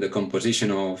on the composition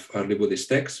of early Buddhist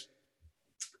texts.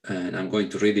 And I'm going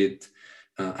to read it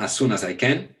as soon as I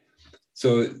can.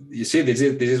 So you see, this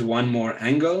is one more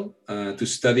angle to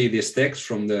study these texts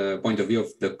from the point of view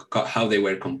of how they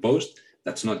were composed.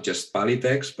 That's not just Pali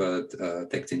text, but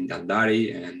text in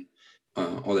Gandhari and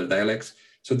other dialects.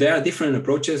 So there are different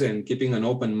approaches, and keeping an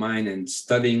open mind and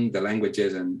studying the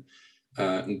languages and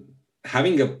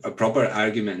having a proper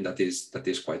argument that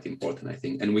is quite important, I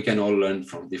think. And we can all learn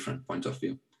from different points of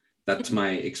view. That's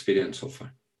my experience so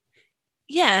far.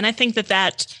 Yeah, and I think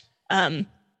that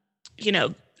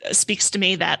speaks to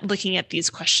me that looking at these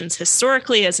questions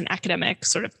historically as an academic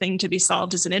sort of thing to be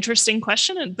solved is an interesting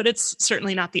question, but it's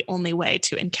certainly not the only way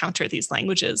to encounter these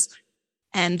languages.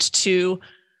 And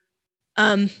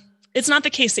it's not the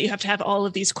case that you have to have all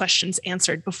of these questions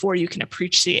answered before you can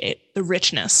appreciate the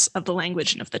richness of the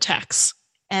language and of the texts.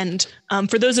 And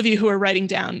for those of you who are writing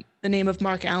down the name of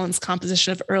Mark Allen's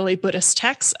composition of early Buddhist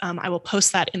texts, I will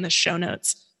post that in the show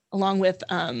notes, along with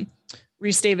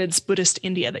Rhys David's Buddhist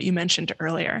India that you mentioned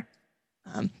earlier.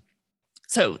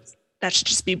 So that should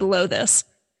just be below this.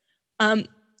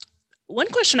 One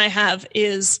question I have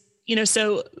is,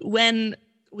 So when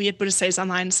we at Buddhist Studies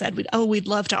Online said, we'd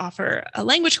love to offer a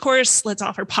language course, let's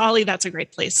offer Pali. That's a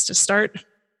great place to start.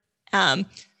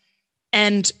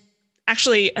 And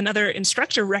actually, another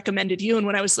instructor recommended you. And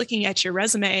when I was looking at your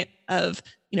resume of,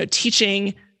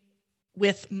 teaching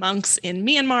with monks in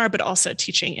Myanmar, but also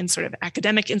teaching in sort of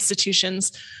academic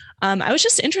institutions, I was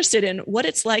just interested in what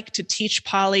it's like to teach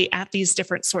Pali at these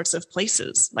different sorts of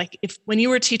places. Like when you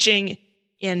were teaching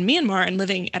in Myanmar and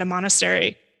living at a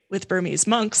monastery with Burmese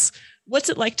monks, what's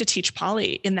it like to teach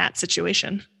Pali in that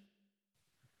situation?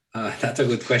 That's a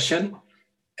good question.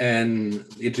 And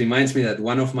it reminds me that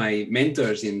one of my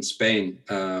mentors in Spain,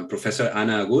 Professor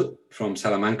Ana Agut from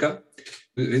Salamanca,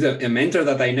 is a mentor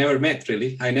that I never met,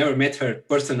 really. I never met her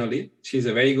personally. She's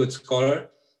a very good scholar,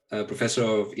 professor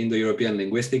of Indo-European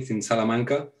linguistics in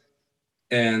Salamanca.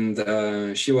 And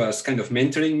she was kind of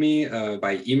mentoring me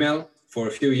by email for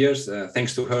a few years.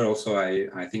 Thanks to her also,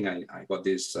 I think I got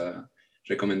this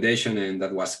recommendation, and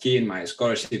that was key in my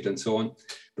scholarship and so on.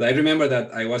 But I remember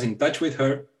that I was in touch with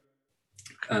her.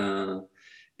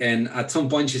 And at some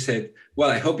point she said, well,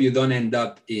 I hope you don't end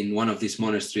up in one of these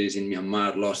monasteries in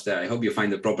Myanmar, lost there. I hope you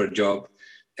find a proper job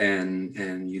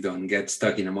and you don't get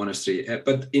stuck in a monastery.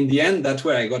 But in the end, that's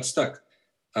where I got stuck.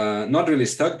 Not really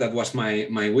stuck. That was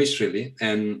my wish, really.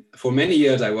 And for many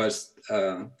years, I was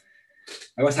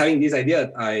having this idea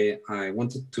that I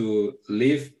wanted to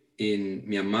live in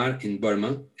Myanmar, in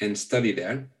Burma, and study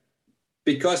there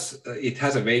because it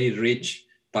has a very rich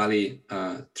Pali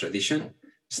tradition.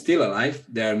 Still alive.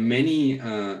 There are many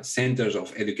centers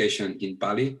of education in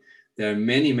Pali. There are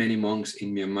many, many monks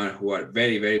in Myanmar who are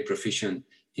very, very proficient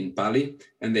in Pali,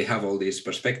 and they have all these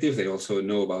perspectives. They also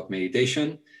know about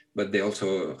meditation, but they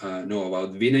also know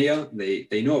about Vinaya.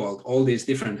 They know about all these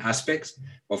different aspects.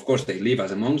 Of course, they live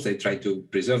as monks. They try to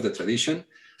preserve the tradition.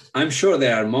 I'm sure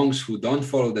there are monks who don't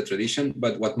follow the tradition,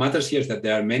 but what matters here is that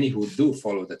there are many who do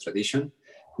follow the tradition,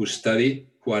 who study,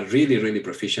 who are really, really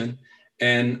proficient.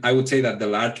 And I would say that the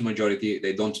large majority,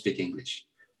 they don't speak English,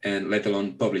 and let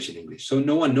alone publish in English. So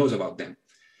no one knows about them.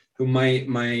 So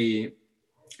my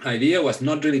idea was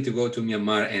not really to go to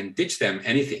Myanmar and teach them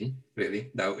anything, really.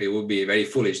 That it would be very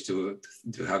foolish to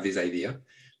have this idea.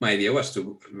 My idea was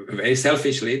to, very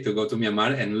selfishly, to go to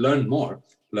Myanmar and learn more,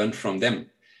 learn from them.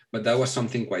 But that was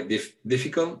something quite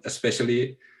difficult,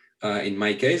 especially in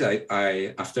my case.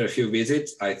 I after a few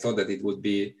visits, I thought that it would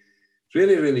be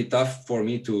really, really tough for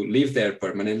me to live there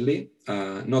permanently,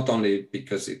 not only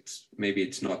because maybe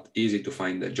it's not easy to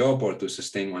find a job or to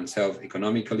sustain oneself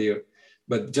economically,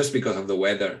 but just because of the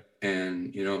weather.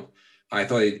 And, I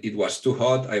thought it was too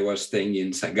hot. I was staying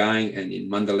in Sagaing and in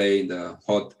Mandalay, in the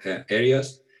hot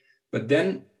areas. But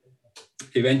then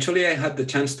eventually I had the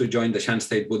chance to join the Shan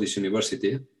State Buddhist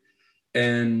University.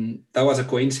 And that was a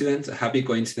coincidence, a happy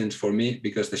coincidence for me,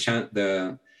 because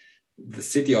the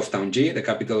city of Taungji, the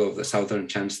capital of the southern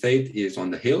Shan State, is on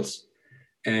the hills,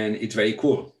 and it's very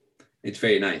cool. It's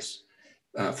very nice,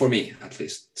 for me at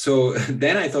least. So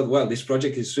then I thought, well, this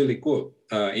project is really cool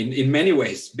in many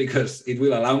ways, because it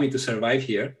will allow me to survive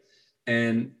here.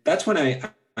 And that's when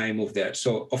I moved there.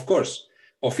 So of course,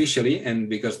 officially, and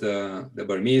because the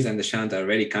Burmese and the Shant are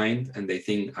very kind, and they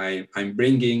think I'm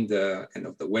bringing the kind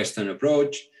of the Western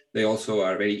approach, they also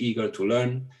are very eager to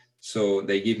learn. So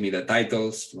they give me the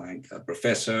titles like a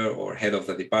professor or head of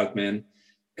the department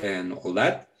and all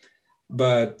that.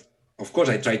 But of course,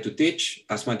 I try to teach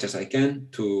as much as I can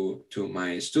to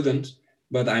my students,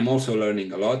 but I'm also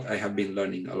learning a lot. I have been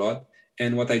learning a lot.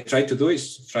 And what I try to do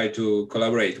is try to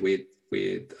collaborate with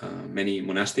many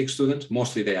monastic students.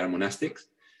 Mostly they are monastics.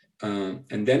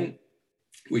 And then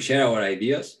we share our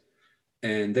ideas,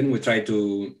 and then we try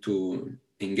to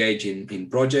engage in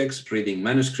projects, reading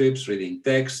manuscripts, reading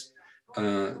texts.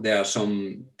 There are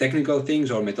some technical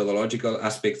things or methodological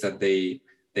aspects that they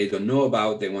don't know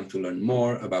about. They want to learn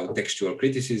more about textual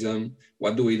criticism.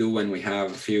 What do we do when we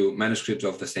have a few manuscripts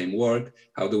of the same work?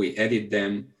 How do we edit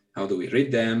them? How do we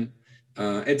read them?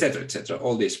 Et cetera,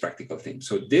 all these practical things.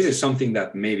 So this is something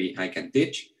that maybe I can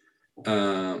teach.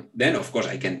 Then, of course,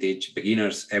 I can teach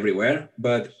beginners everywhere.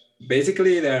 But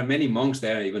basically, there are many monks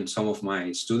there, even some of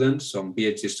my students, some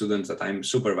PhD students that I'm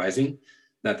supervising,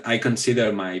 that I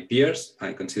consider my peers,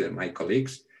 I consider my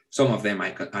colleagues. Some of them,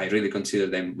 I really consider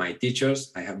them my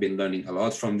teachers. I have been learning a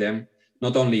lot from them,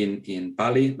 not only in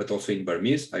Pali, but also in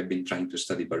Burmese. I've been trying to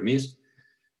study Burmese.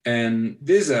 And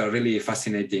this is a really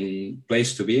fascinating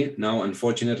place to be. Now,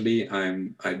 unfortunately,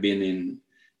 I've been in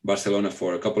Barcelona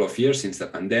for a couple of years since the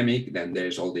pandemic. Then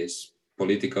there's all these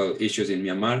political issues in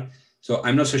Myanmar. So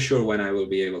I'm not so sure when I will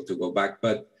be able to go back.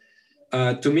 But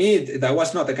To me, that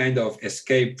was not a kind of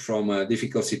escape from a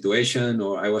difficult situation,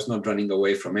 or I was not running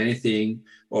away from anything,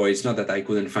 or it's not that I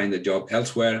couldn't find a job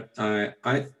elsewhere.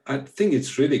 I think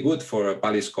it's really good for a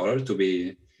Pali scholar to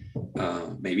be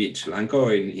maybe in Sri Lanka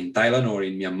or in Thailand or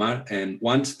in Myanmar. And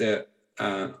once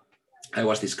I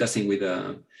was discussing with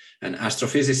an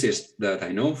astrophysicist that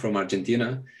I know from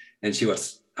Argentina, and she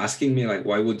was asking me, like,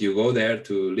 why would you go there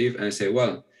to live? And I say,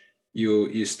 well,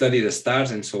 you study the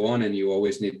stars and so on, and you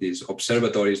always need these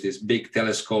observatories, these big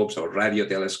telescopes or radio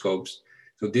telescopes.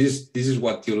 So this is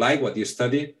what you like, what you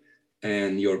study,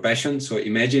 and your passion. So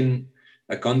imagine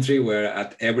a country where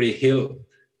at every hill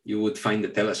you would find a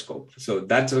telescope. So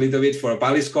that's a little bit for a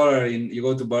Pali scholar. You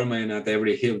go to Burma, and at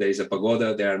every hill there is a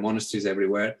pagoda. There are monasteries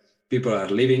everywhere. People are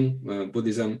living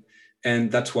Buddhism, and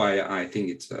that's why I think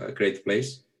it's a great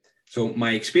place. So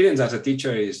my experience as a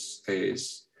teacher is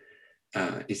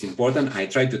important. I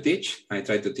try to teach,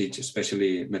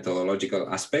 especially methodological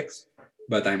aspects,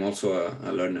 but I'm also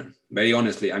a learner. Very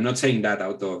honestly, I'm not saying that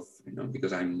out of,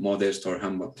 because I'm modest or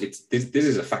humble. This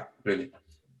is a fact, really.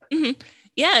 Mm-hmm.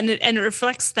 Yeah, and it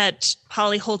reflects that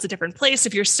Pali holds a different place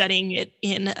if you're studying it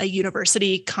in a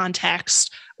university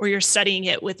context, or you're studying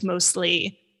it with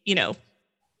mostly,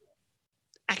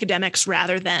 academics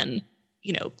rather than,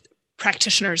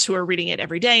 practitioners who are reading it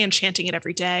every day and chanting it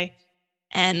every day.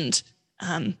 And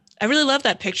I really love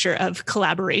that picture of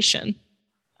collaboration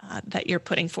that you're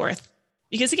putting forth,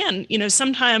 because again,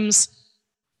 sometimes,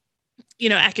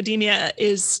 academia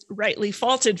is rightly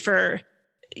faulted for,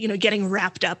 getting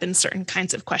wrapped up in certain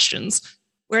kinds of questions.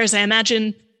 Whereas I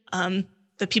imagine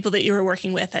the people that you were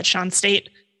working with at Shan State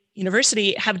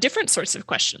University have different sorts of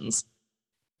questions,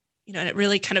 and it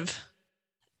really kind of,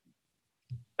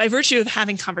 by virtue of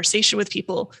having conversation with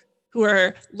people who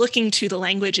are looking to the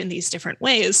language in these different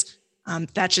ways,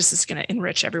 that just is going to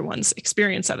enrich everyone's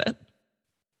experience of it.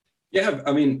 Yeah,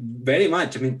 very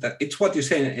much. It's what you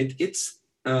say. It's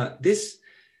these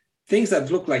things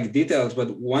that look like details, but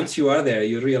once you are there,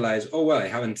 you realize, oh, well, I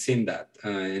haven't seen that.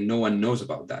 And no one knows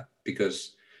about that,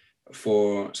 because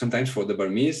sometimes for the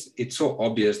Burmese, it's so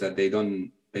obvious that they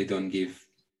don't give,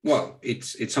 well,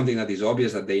 it's something that is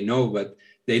obvious that they know, but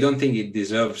they don't think it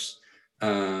deserves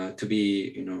to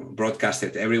be,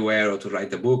 broadcasted everywhere, or to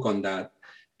write a book on that.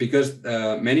 Because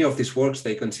many of these works,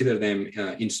 they consider them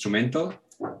instrumental,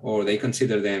 or they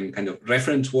consider them kind of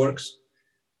reference works.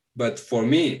 But for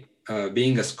me,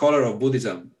 being a scholar of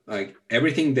Buddhism, like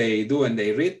everything they do and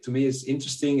they read, to me is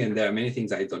interesting, and there are many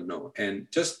things I don't know. And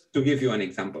just to give you an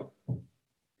example,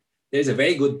 there's a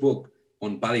very good book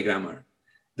on Pali grammar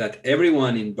that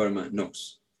everyone in Burma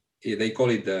knows. They call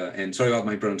it, and sorry about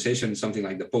my pronunciation, something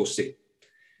like the Post-it.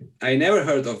 I never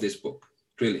heard of this book,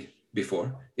 really,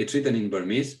 before. It's written in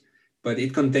Burmese, but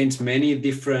it contains many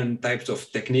different types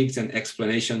of techniques and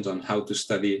explanations on how to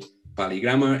study Pali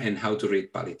grammar and how to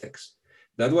read Pali text.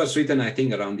 That was written, I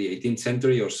think, around the 18th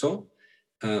century or so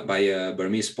by a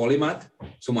Burmese polymath,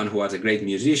 someone who was a great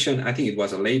musician. I think it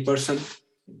was a lay person.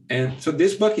 And so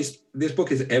this book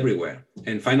is everywhere.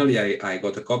 And finally, I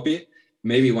got a copy.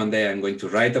 Maybe one day I'm going to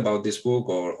write about this book,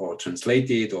 or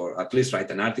translate it, or at least write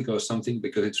an article or something,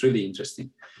 because it's really interesting.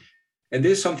 And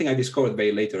this is something I discovered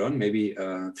very later on, maybe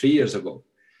 3 years ago.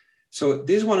 So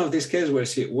this is one of these cases where I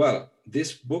see, well,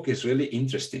 this book is really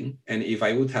interesting. And if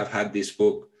I would have had this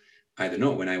book, I don't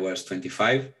know, when I was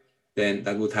 25, then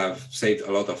that would have saved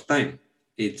a lot of time.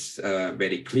 It's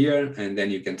very clear. And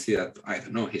then you can see that, I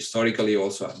don't know, historically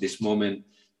also at this moment,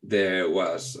 there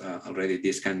was already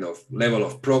this kind of level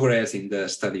of progress in the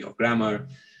study of grammar,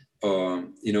 or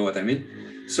you know what I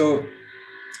mean? So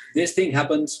this thing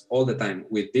happens all the time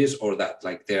with this or that.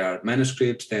 Like there are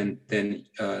manuscripts, then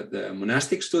the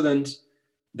monastic students,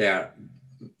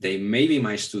 they may be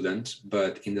my students,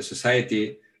 but in the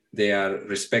society, they are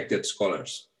respected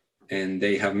scholars, and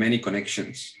they have many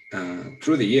connections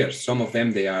through the years. Some of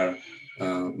them, they are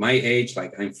my age,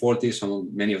 like I'm 40,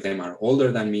 many of them are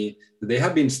older than me. They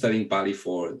have been studying Pali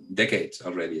for decades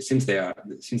already, since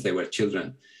they were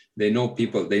children. They know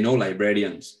people, they know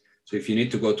librarians. So if you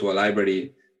need to go to a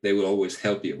library, they will always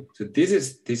help you. So this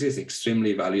is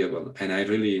extremely valuable, and I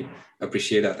really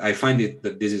appreciate that. I find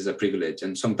that this is a privilege,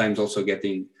 and sometimes also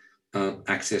getting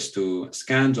access to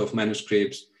scans of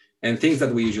manuscripts and things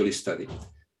that we usually study.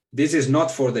 This is not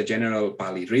for the general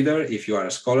Pali reader. If you are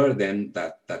a scholar, then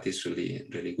that is really,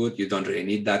 really good. You don't really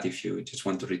need that if you just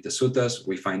want to read the suttas.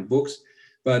 We find books.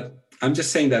 But I'm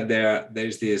just saying that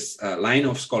there's this line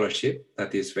of scholarship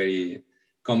that is very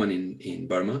common in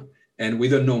Burma, and we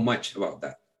don't know much about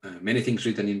that. Many things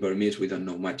written in Burmese, we don't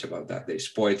know much about that. There's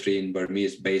poetry in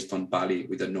Burmese based on Pali.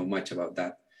 We don't know much about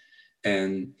that.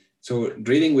 And So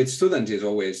reading with students is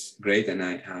always great, and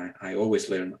I always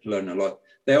learn a lot.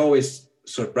 They're always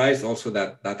surprised also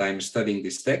that I'm studying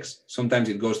this text. Sometimes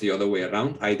it goes the other way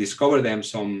around. I discover them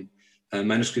some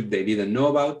manuscript they didn't know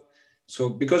about. So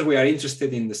because we are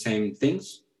interested in the same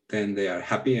things, then they are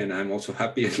happy, and I'm also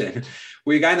happy. And then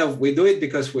we do it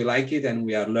because we like it and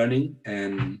we are learning,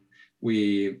 and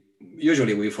we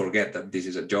forget that this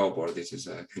is a job or this is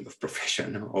a kind of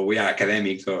profession, or we are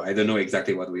academics, or I don't know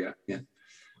exactly what we are. Yeah.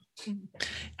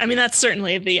 I mean, that's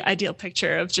certainly the ideal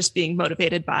picture of just being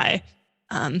motivated by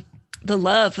the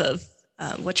love of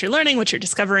what you're learning, what you're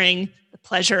discovering, the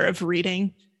pleasure of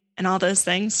reading, and all those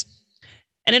things.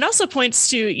 And it also points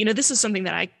to, this is something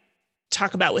that I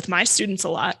talk about with my students a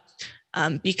lot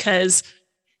because,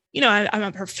 I'm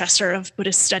a professor of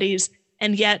Buddhist studies,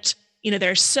 and yet,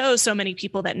 there's so many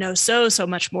people that know so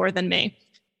much more than me.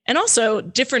 And also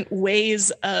different ways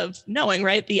of knowing,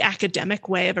 right? The academic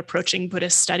way of approaching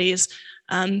Buddhist studies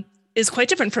is quite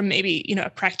different from maybe, a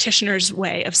practitioner's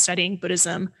way of studying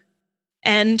Buddhism.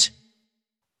 And,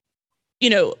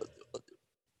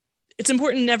 it's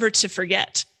important never to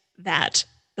forget that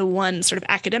the one sort of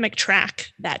academic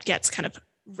track that gets kind of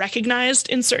recognized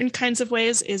in certain kinds of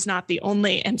ways is not the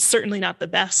only, and certainly not the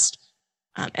best.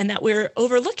 And that we're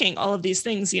overlooking all of these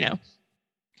things,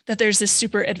 that there's this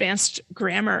super advanced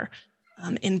grammar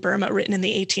in Burma written in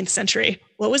the 18th century.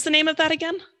 What was the name of that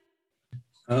again?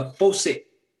 Pose.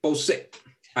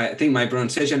 I think my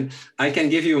pronunciation, I can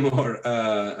give you more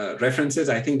references.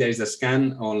 I think there is a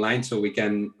scan online, so we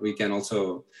can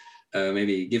also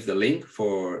maybe give the link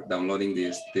for downloading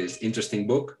this interesting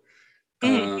book.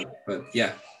 But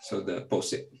yeah, so the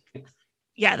Pose.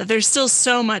 Yeah, that there's still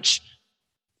so much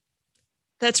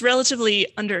that's relatively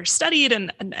understudied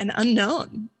and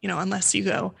unknown, unless you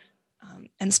go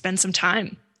and spend some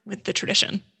time with the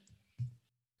tradition.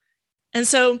 And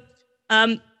so,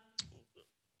 one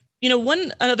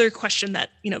other question that,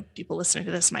 people listening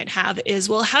to this might have is,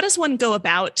 well, how does one go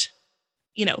about,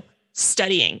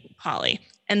 studying Pali?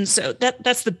 And so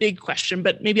that's the big question,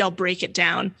 but maybe I'll break it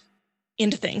down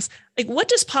into things. Like, what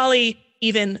does Pali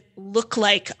even look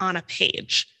like on a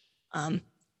page?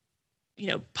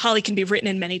 Pali can be written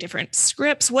in many different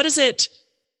scripts. What does it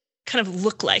kind of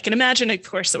look like? And imagine, of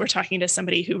course, that we're talking to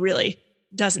somebody who really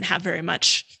doesn't have very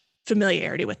much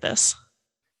familiarity with this.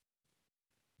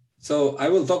 So I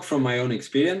will talk from my own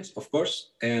experience, of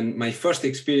course. And my first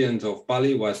experience of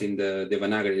Pali was in the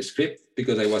Devanagari script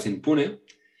because I was in Pune.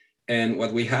 And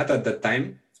what we had at that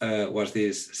time was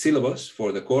this syllabus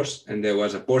for the course. And there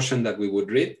was a portion that we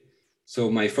would read. So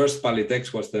my first Pali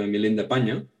text was the Milinda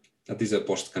Panya. That is a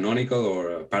post-canonical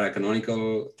or a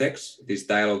para-canonical text, this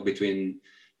dialogue between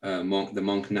the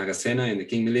monk Nagasena and the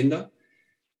King Milinda.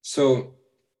 So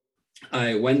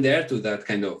I went there to that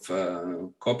kind of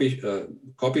copy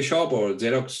shop or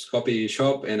Xerox copy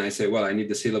shop, and I said, well, I need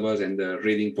the syllabus and the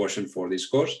reading portion for this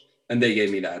course. And they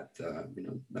gave me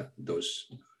those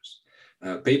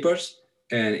papers,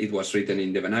 and it was written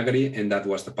in Devanagari, and that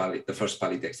was the first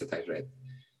Pali text that I read.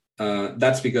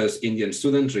 That's because Indian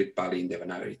students read Pali in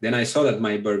Devanagari. Then I saw that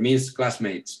my Burmese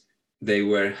classmates, they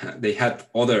had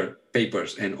other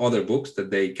papers and other books that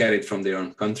they carried from their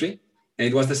own country. And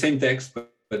it was the same text,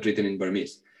 but written in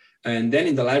Burmese. And then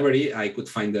in the library, I could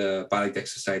find the Pali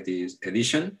Text Society's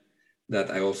edition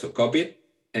that I also copied,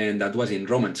 and that was in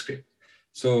Roman script.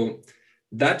 So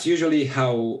that's usually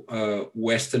how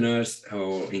Westerners,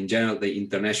 or in general, the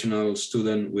international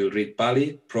student will read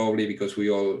Pali, probably because we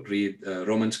all read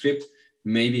Roman script.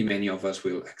 Maybe many of us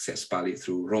will access Pali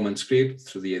through Roman script,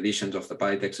 through the editions of the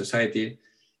Pali Text Society.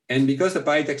 And because the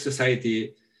Pali Text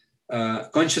Society,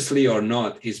 consciously or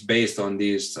not, is based on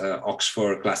these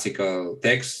Oxford classical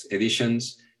text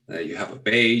editions, you have a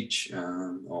page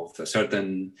of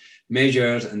certain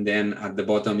measures, and then at the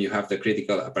bottom you have the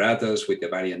critical apparatus with the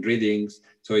variant readings.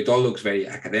 So it all looks very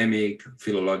academic,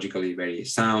 philologically very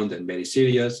sound and very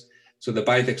serious. So the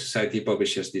Pali Text Society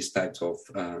publishes these types of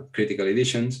critical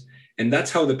editions, and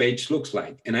that's how the page looks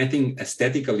like. And I think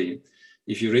aesthetically,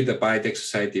 if you read the Pali Text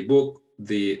Society book,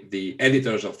 the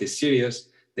editors of this series,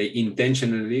 they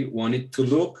intentionally want it to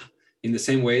look in the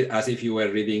same way as if you were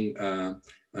reading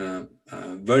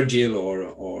Virgil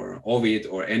or Ovid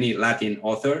or any Latin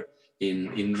author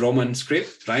in Roman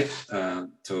script, right?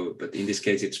 But in this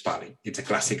case, it's Pali. It's a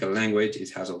classical language.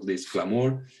 It has all this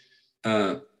glamour.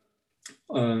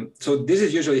 So this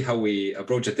is usually how we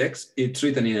approach a text. It's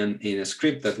written in a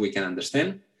script that we can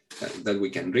understand, that we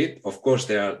can read. Of course,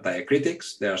 there are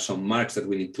diacritics. There are some marks that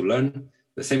we need to learn.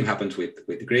 The same happens with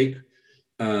Greek.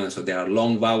 So there are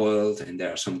long vowels, and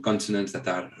there are some consonants that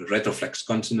are retroflex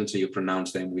consonants, so you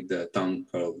pronounce them with the tongue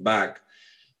curled back.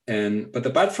 But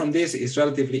apart from this, it's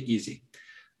relatively easy.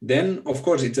 Then, of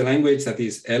course, it's a language that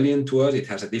is alien to us. It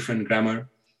has a different grammar.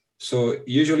 So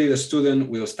usually the student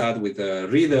will start with a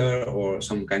reader or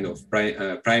some kind of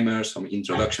primer, some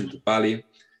introduction to Pali.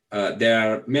 There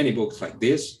are many books like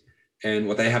this. And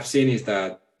what I have seen is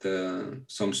that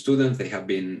some students, they have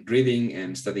been reading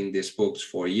and studying these books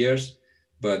for years,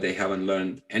 but they haven't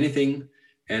learned anything.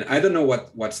 And I don't know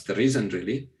what's the reason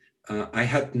really. I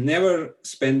had never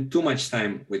spent too much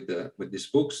time with these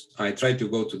books. I tried to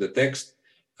go to the text,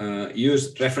 use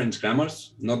reference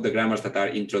grammars, not the grammars that are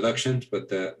introductions, but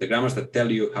the grammars that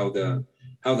tell you how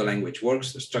the language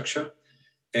works, the structure,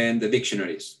 and the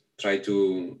dictionaries. Try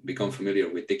to become familiar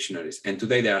with dictionaries. And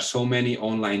today there are so many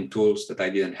online tools that I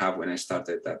didn't have when I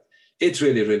started that it's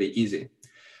really, really easy.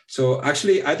 So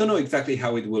actually, I don't know exactly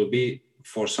how it will be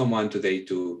for someone today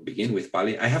to begin with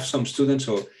Pali. I have some students,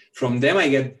 so from them I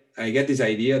get this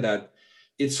idea that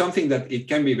it's something that it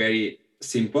can be very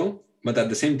simple, but at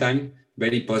the same time,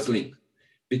 very puzzling,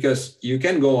 because you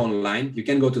can go online, you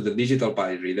can go to the digital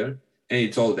Pali reader, and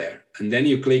it's all there. And then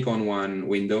you click on one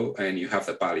window and you have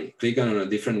the Pali. Click on a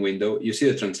different window, you see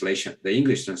the translation, the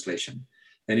English translation.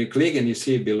 Then you click and you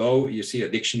see below, you see a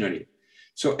dictionary.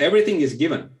 So everything is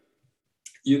given.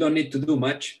 You don't need to do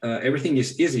much. Everything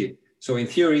is easy. So in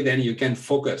theory, then you can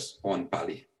focus on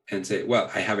Pali and say, well,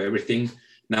 I have everything.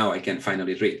 Now I can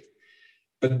finally read.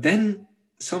 But then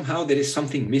somehow there is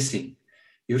something missing.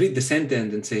 You read the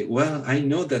sentence and say, well, I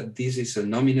know that this is a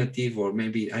nominative, or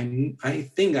maybe I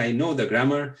think I know the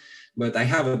grammar, but I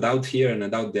have a doubt here and a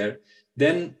doubt there.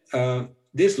 Then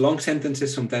these long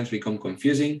sentences sometimes become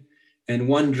confusing, and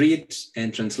one reads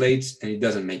and translates and it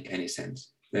doesn't make any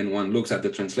sense. Then one looks at the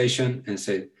translation and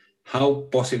says, how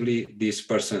possibly this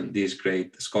person, this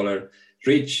great scholar,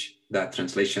 reach that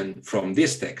translation from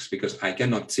this text, because I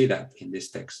cannot see that in this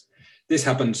text. This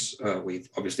happens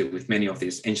obviously with many of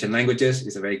these ancient languages.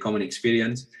 It's a very common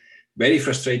experience, very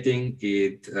frustrating.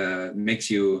 It makes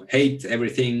you hate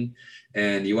everything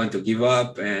and you want to give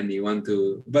up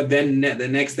but then the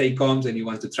next day comes and you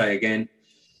want to try again.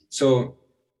 So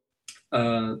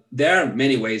there are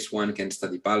many ways one can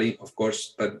study Pali, of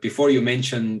course, but before you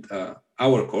mentioned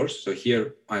our course, so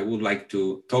here I would like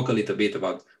to talk a little bit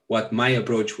about what my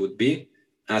approach would be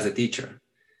as a teacher.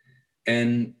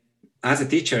 And as a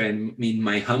teacher, and in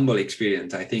my humble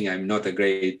experience, I think I'm not a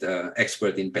great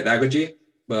expert in pedagogy,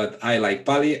 but I like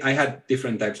Pali. I had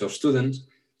different types of students.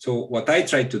 So what I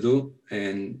try to do,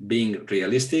 and being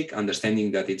realistic,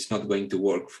 understanding that it's not going to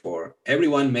work for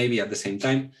everyone, maybe at the same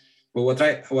time, but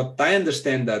what I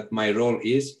understand that my role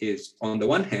is on the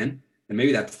one hand, and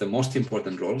maybe that's the most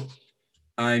important role,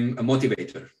 I'm a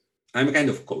motivator. I'm a kind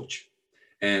of coach.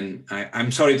 And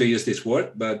I'm sorry to use this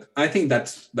word, but I think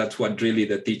that's what really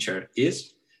the teacher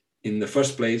is. In the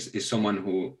first place, is someone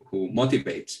who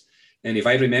motivates. And if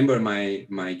I remember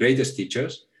my greatest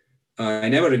teachers, I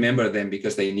never remember them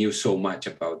because they knew so much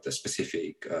about a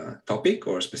specific topic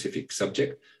or a specific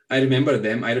subject. I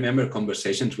remember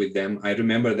conversations with them. I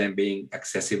remember them being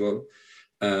accessible.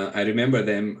 I remember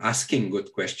them asking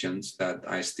good questions that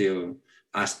I still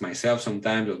ask myself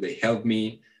sometimes, or they help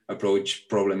me approach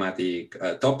problematic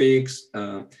topics.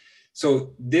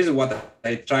 So this is what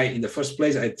I try in the first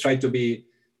place. I try to be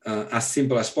as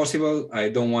simple as possible. I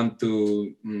don't want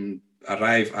to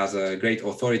arrive as a great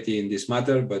authority in this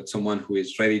matter, but someone who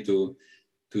is ready to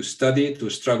study, to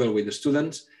struggle with the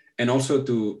students, and also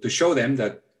to show them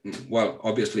that, well,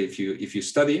 obviously, if you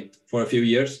study for a few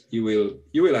years, you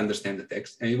will understand the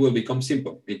text and it will become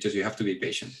simple. It's just you have to be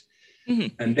patient. Mm-hmm.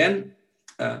 And then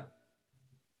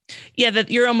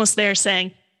that you're almost there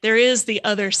saying there is the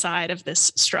other side of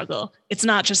this struggle. It's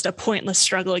not just a pointless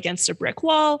struggle against a brick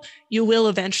wall. You will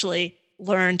eventually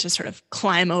learn to sort of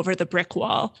climb over the brick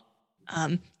wall.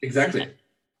 Exactly.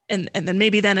 And then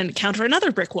maybe then encounter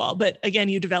another brick wall. But again,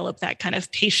 you develop that kind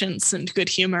of patience and good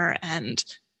humor and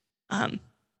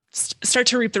start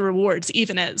to reap the rewards,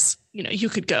 even as, you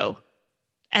could go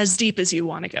as deep as you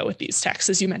want to go with these texts,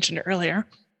 as you mentioned earlier.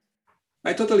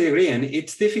 I totally agree. And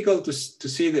it's difficult to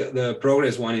see the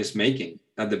progress one is making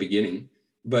at the beginning,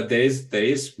 but there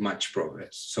is much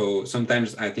progress. So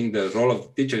sometimes I think the role of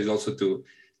the teacher is also to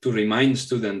remind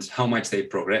students how much they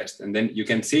progressed. And then you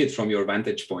can see it from your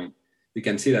vantage point. You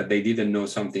can see that they didn't know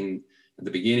something at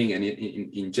the beginning, and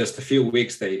in just a few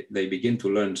weeks, they begin to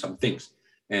learn some things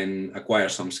and acquire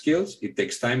some skills. It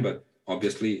takes time, but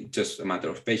obviously just a matter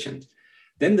of patience.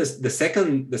 Then the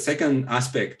second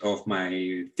aspect of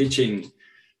my teaching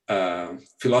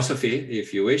philosophy,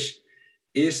 if you wish,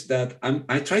 is that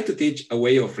I try to teach a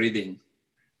way of reading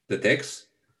the text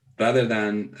rather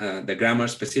than the grammar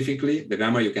specifically. The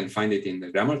grammar, you can find it in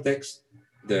the grammar text.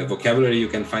 The vocabulary, you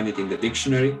can find it in the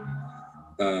dictionary.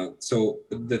 So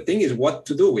the thing is what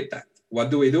to do with that. What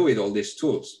do we do with all these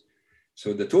tools?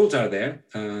 So the tools are there.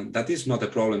 That is not a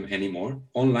problem anymore.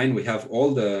 Online, we have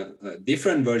all the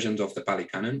different versions of the Pali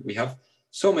Canon. We have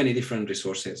so many different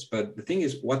resources, but the thing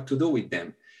is what to do with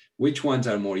them. Which ones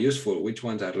are more useful? Which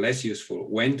ones are less useful?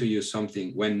 When to use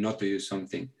something, when not to use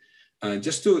something.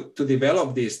 Just to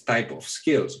develop this type of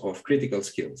skills, of critical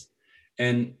skills.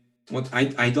 And what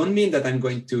I don't mean that I'm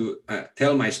going to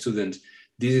tell my students,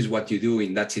 this is what you do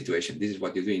in that situation. This is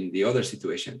what you do in the other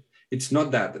situation. It's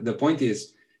not that. The point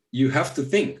is you have to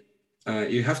think.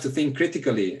 You have to think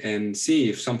critically and see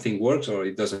if something works or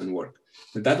it doesn't work.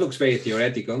 That looks very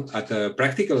theoretical. At a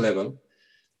practical level,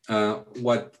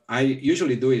 what I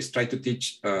usually do is try to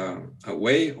teach a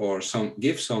way or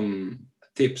give some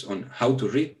tips on how to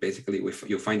read. Basically, if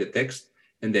you find a text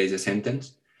and there is a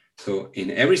sentence. So in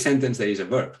every sentence, there is a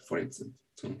verb, for instance.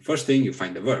 So first thing, you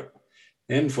find the verb.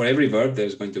 And for every verb,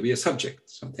 there's going to be a subject.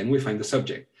 So then we find the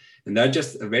subject. And there are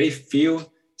just a very few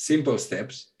simple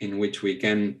steps in which we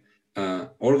can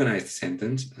organize the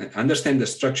sentence, understand the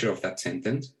structure of that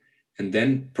sentence. And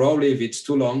then probably if it's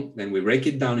too long, then we break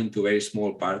it down into very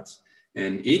small parts.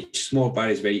 And each small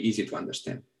part is very easy to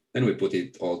understand. Then we put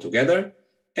it all together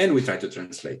and we try to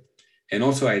translate. And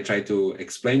also I try to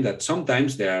explain that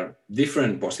sometimes there are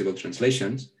different possible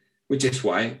translations, which is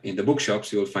why in the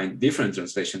bookshops, you will find different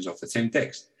translations of the same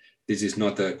text. This is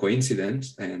not a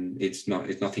coincidence and it's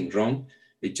nothing wrong.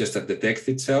 It's just that the text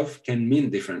itself can mean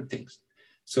different things.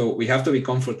 So we have to be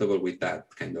comfortable with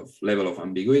that kind of level of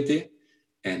ambiguity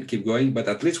and keep going. But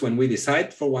at least when we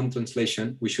decide for one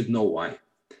translation, we should know why.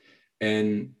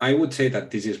 And I would say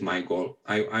that this is my goal.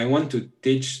 I want to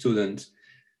teach students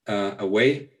a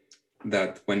way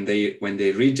that when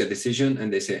they reach a decision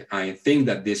and they say, I think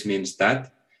that this means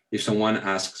that, if someone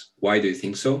asks, why do you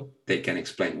think so? They can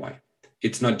explain why.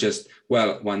 It's not just,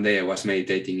 well, one day I was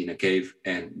meditating in a cave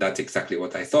and that's exactly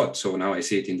what I thought. So now I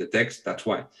see it in the text, that's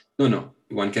why. No,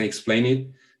 one can explain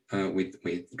it with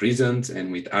reasons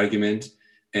and with arguments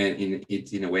and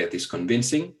in a way that is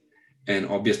convincing. And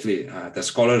obviously at the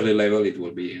scholarly level, it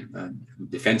will be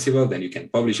defensible. Then you can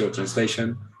publish your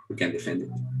translation, you can defend it.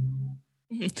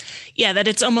 Mm-hmm. Yeah, that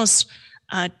it's almost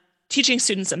teaching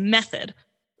students a method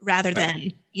rather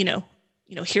than,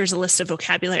 here's a list of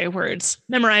vocabulary words,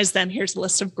 memorize them. Here's a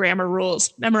list of grammar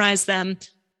rules, memorize them.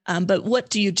 But what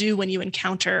do you do when you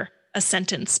encounter a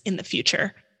sentence in the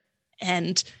future?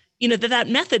 And, that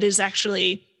method is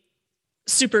actually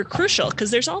super crucial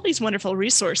because there's all these wonderful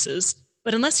resources,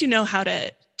 but unless you know how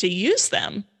to use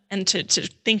them and to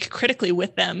think critically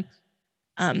with them,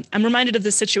 I'm reminded of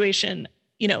this situation,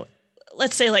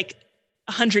 let's say like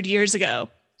 100 years ago,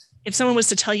 if someone was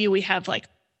to tell you we have like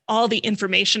all the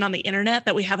information on the internet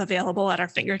that we have available at our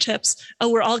fingertips,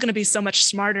 we're all going to be so much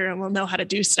smarter and we'll know how to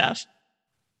do stuff.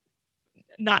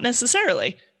 Not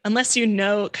necessarily, unless you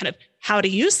know kind of how to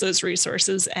use those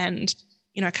resources and,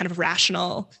 a kind of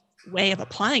rational way of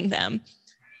applying them.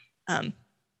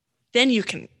 Then you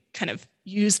can kind of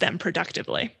use them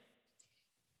productively.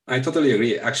 I totally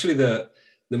agree. Actually, the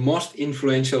most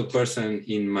influential person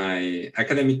in my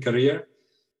academic career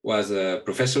was a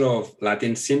professor of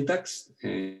Latin syntax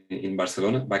in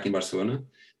Barcelona, back in Barcelona.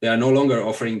 They are no longer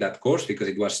offering that course because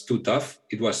it was too tough.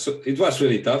 It was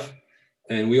really tough.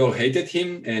 And we all hated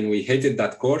him and we hated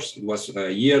that course. It was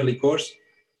a yearly course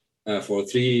for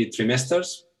 3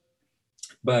 trimesters.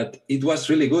 But it was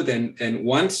really good. And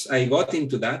once I got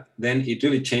into that, then it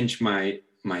really changed my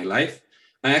life.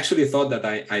 I actually thought that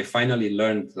I finally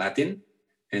learned Latin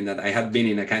and that I had been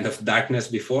in a kind of darkness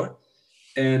before.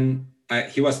 And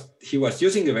he was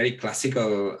using a very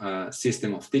classical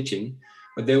system of teaching,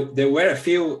 but there were a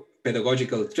few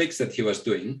pedagogical tricks that he was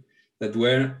doing that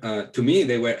were, to me,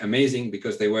 they were amazing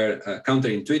because they were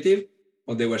counterintuitive,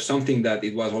 or they were something that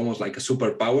it was almost like a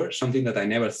superpower, something that I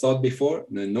never thought before.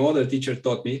 No other teacher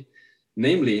taught me,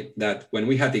 namely that when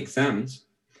we had exams,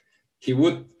 he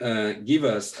would give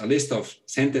us a list of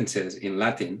sentences in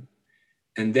Latin.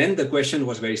 And then the question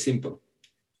was very simple.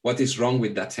 What is wrong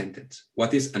with that sentence?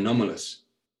 What is anomalous?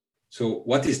 So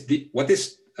what is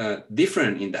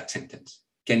different in that sentence?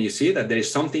 Can you see that there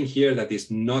is something here that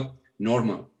is not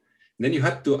normal? Then you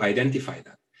had to identify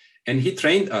that. And he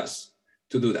trained us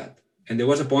to do that. And there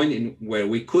was a point in where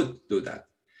we could do that.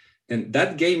 And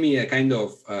that gave me a kind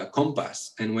of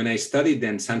compass. And when I studied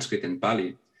then Sanskrit and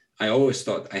Pali, I always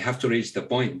thought I have to reach the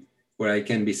point where I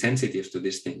can be sensitive to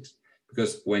these things.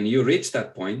 Because when you reach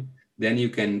that point, then you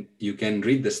can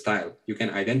read the style, you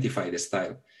can identify the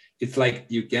style. It's like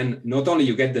you can, not only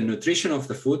you get the nutrition of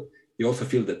the food, you also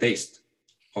feel the taste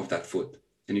of that food.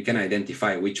 and you can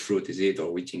identify which fruit is it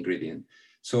or which ingredient.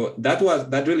 So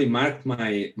that really marked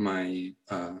my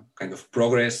kind of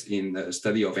progress in the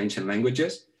study of ancient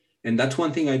languages. And that's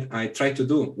one thing I try to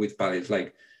do with Pali. It's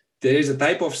like, there is a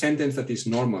type of sentence that is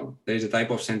normal. There is a type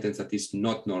of sentence that is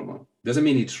not normal. Doesn't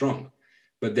mean it's wrong,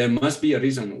 but there must be a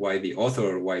reason why the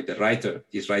author, why the writer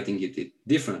is writing it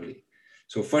differently.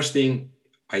 So first thing,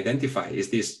 identify, is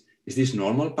this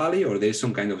normal Pali, or there's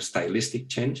some kind of stylistic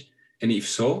change? And if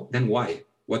so, then why?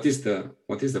 What is the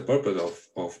purpose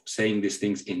of saying these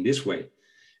things in this way?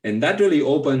 And that really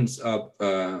opens up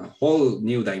a whole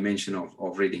new dimension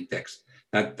of reading text.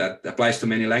 That applies to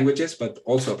many languages, but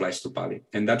also applies to Pali.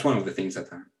 And that's one of the things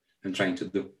that I'm trying to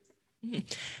do.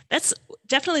 That's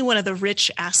definitely one of the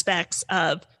rich aspects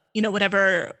of,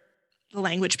 whatever the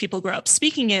language people grow up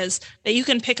speaking is, that you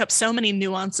can pick up so many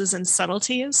nuances and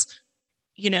subtleties.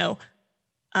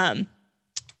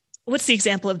 What's the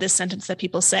example of this sentence that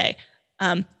people say?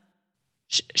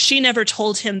 She never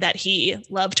told him that he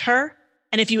loved her.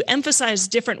 And if you emphasize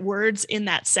different words in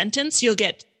that sentence, you'll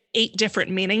get 8 different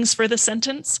meanings for the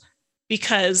sentence,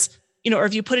 because, or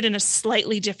if you put it in a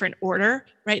slightly different order,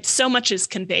 right? So much is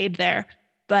conveyed there,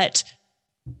 but,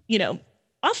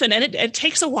 often, and it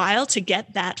takes a while to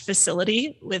get that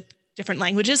facility with different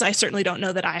languages. I certainly don't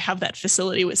know that I have that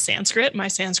facility with Sanskrit. My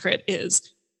Sanskrit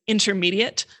is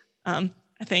intermediate, I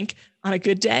think, on a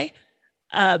good day.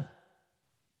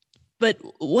 But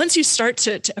once you start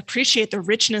to appreciate the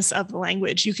richness of the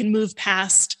language, you can move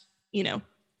past, the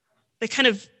kind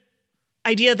of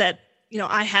idea that,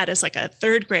 I had as like a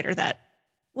third grader that,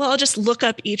 I'll just look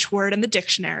up each word in the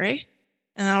dictionary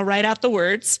and I'll write out the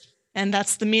words, and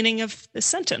that's the meaning of the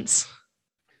sentence.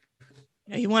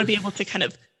 You want to be able to kind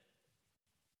of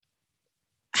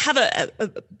have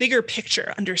a bigger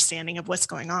picture understanding of what's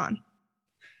going on.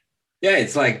 Yeah,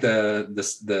 it's like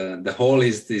the whole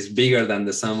is bigger than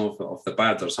the sum of the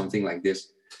part, or something like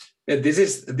this. Yeah, this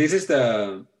is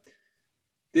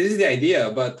the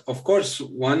idea, but of course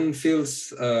one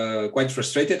feels quite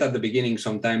frustrated at the beginning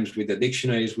sometimes with the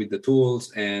dictionaries, with the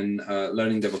tools, and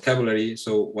learning the vocabulary.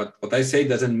 So what I say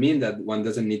doesn't mean that one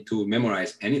doesn't need to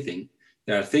memorize anything.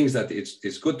 There are things that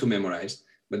it's good to memorize,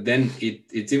 but then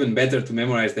it's even better to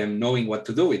memorize them knowing what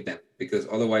to do with them, because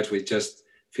otherwise we just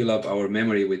fill up our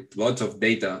memory with lots of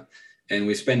data and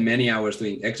we spend many hours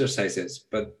doing exercises.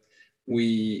 But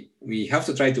we have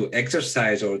to try to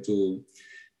exercise, or to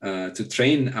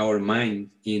train our mind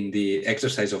in the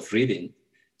exercise of reading,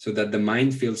 so that the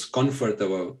mind feels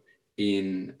comfortable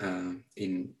in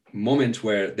moments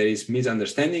where there is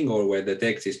misunderstanding or where the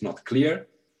text is not clear.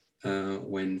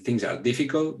 When things are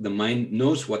difficult, the mind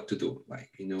knows what to do. Like,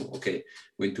 okay,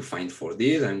 I'm going to find for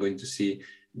this, I'm going to see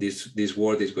this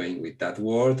word is going with that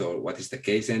word, or what is the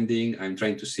case ending. I'm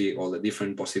trying to see all the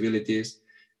different possibilities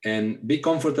and be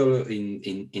comfortable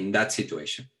in that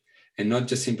situation. And not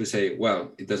just simply say,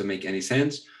 well, it doesn't make any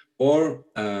sense, or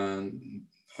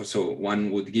so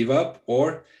one would give up,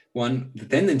 or the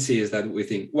tendency is that we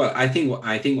think, well, I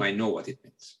think I know what it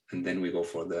means. And then we go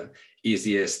for the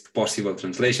easiest possible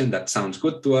translation that sounds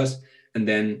good to us, and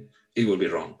then it will be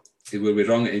wrong. It will be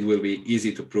wrong. It will be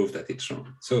easy to prove that it's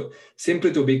wrong. So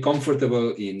simply to be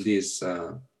comfortable in this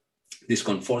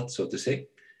discomfort, so to say,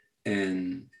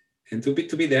 and to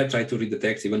be there, try to read the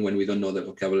text even when we don't know the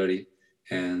vocabulary.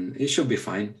 And it should be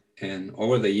fine. And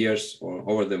over the years, or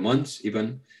over the months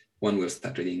even, one will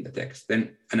start reading the text.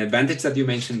 Then an advantage that you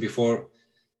mentioned before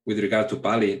with regard to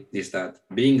Pali is that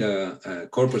being a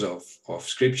corpus of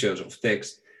scriptures, of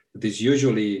text, that is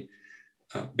usually,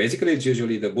 basically it's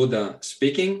usually the Buddha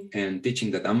speaking and teaching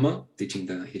the Dhamma, teaching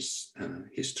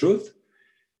his truth.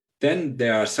 Then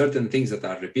there are certain things that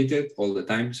are repeated all the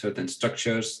time, certain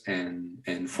structures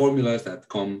and formulas that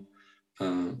come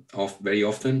off very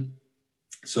often.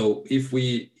 So if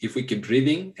we keep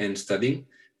reading and studying,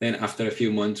 then after a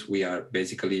few months, we are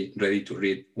basically ready to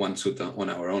read one sutta on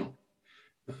our own,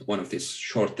 one of these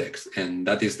short texts. And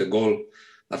that is the goal.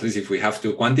 At least if we have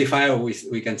to quantify, or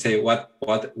we can say, what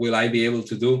will I be able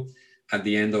to do at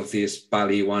the end of this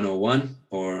Pali 101,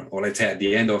 or let's say at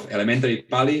the end of elementary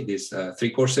Pali, these 3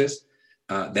 courses,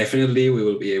 definitely we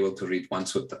will be able to read one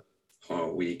sutta.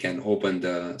 Or we can open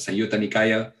the Samyutta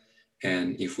Nikaya,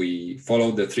 and if we follow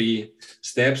the 3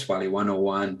 steps, Pali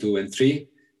 101, 2, and 3,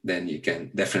 then you can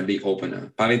definitely open a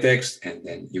Pali text, and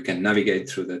then you can navigate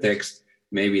through the text.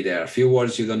 Maybe there are a few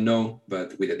words you don't know,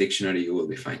 but with a dictionary, you will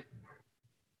be fine.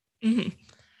 Mm-hmm.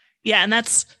 Yeah, and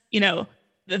that's,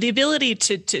 the ability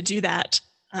to do that,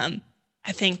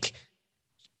 I think,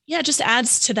 just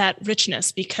adds to that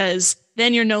richness, because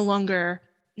then you're no longer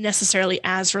necessarily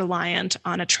as reliant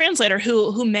on a translator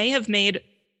who may have made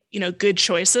good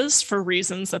choices for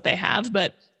reasons that they have,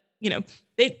 but,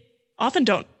 they often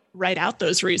don't write out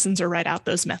those reasons or write out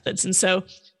those methods. And so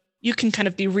you can kind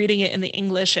of be reading it in the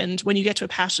English. And when you get to a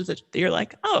passage that you're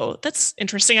like, oh, that's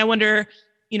interesting. I wonder,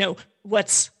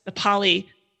 what's the Pali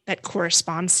that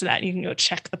corresponds to that? And you can go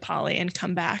check the Pali and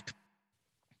come back.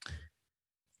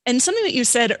 And something that you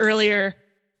said earlier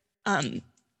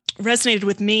resonated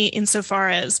with me insofar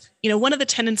as, one of the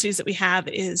tendencies that we have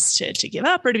is to give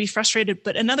up or to be frustrated.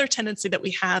 But another tendency that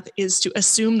we have is to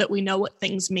assume that we know what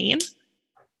things mean.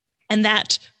 And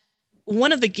that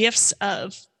one of the gifts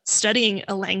of studying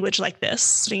a language like this,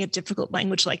 studying a difficult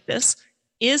language like this,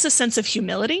 is a sense of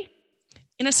humility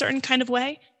in a certain kind of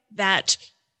way, that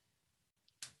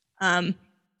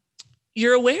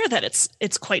you're aware that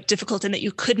it's quite difficult and that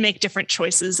you could make different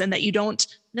choices and that you don't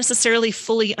necessarily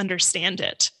fully understand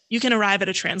it. You can arrive at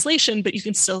a translation, but you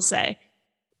can still say,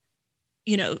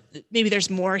 maybe there's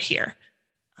more here.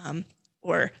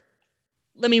 Or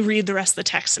let me read the rest of the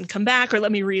text and come back, or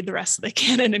let me read the rest of the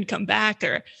canon and come back,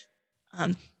 or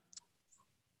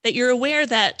that you're aware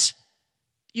that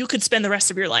you could spend the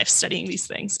rest of your life studying these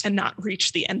things and not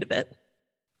reach the end of it.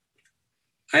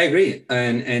 I agree.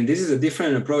 And this is a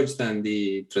different approach than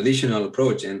the traditional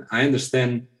approach. And I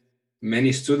understand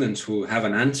many students who have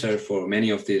an answer for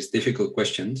many of these difficult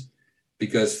questions,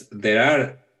 because there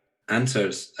are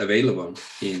answers available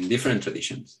in different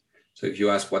traditions. So if you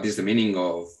ask, what is the meaning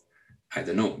of,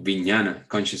 vijnana,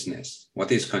 consciousness?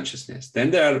 What is consciousness?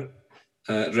 Then there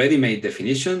are ready-made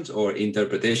definitions or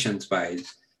interpretations by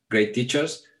great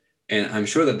teachers. And I'm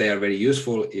sure that they are very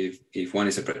useful if one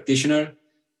is a practitioner.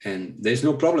 And there's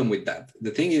no problem with that. The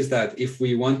thing is that if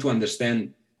we want to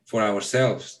understand for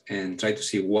ourselves and try to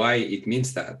see why it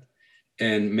means that,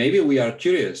 and maybe we are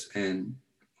curious and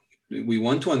we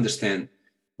want to understand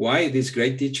why this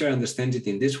great teacher understands it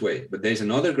in this way, but there's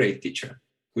another great teacher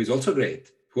who is also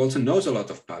great, who also knows a lot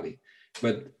of Pali,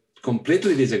 but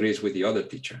completely disagrees with the other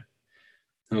teacher.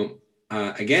 So,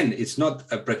 again, it's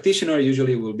not a practitioner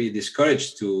usually will be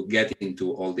discouraged to get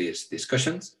into all these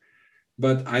discussions.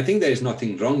 But I think there is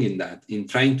nothing wrong in that, in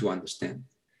trying to understand.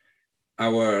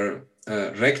 Our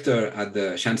rector at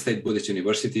the Shan State Buddhist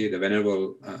University, the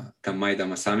Venerable Kammai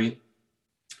Dhammasami,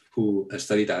 who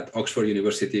studied at Oxford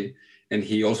University, and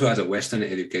he also has a Western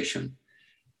education.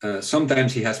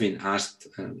 Sometimes he has been asked,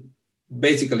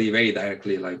 basically very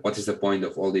directly, like, what is the point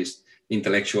of all this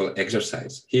intellectual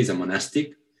exercise? He's a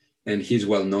monastic, and he's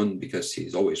well known because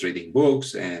he's always reading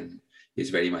books, and he's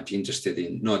very much interested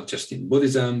in not just in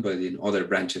Buddhism, but in other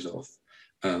branches of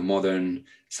modern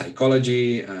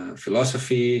psychology,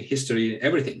 philosophy, history,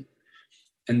 everything.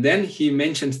 And then he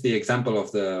mentions the example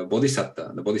of the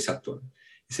Bodhisattva.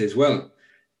 He says, well,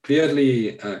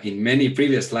 clearly in many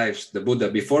previous lives, the Buddha,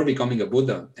 before becoming a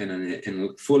Buddha and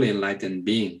a fully enlightened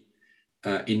being,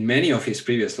 in many of his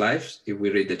previous lives, if we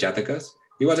read the Jatakas,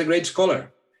 he was a great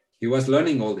scholar. He was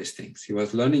learning all these things. He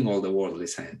was learning all the worldly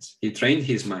science. He trained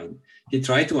his mind. He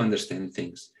tried to understand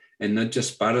things and not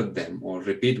just parrot them or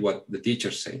repeat what the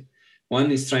teachers say.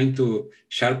 One is trying to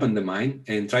sharpen the mind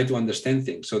and try to understand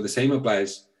things. So the same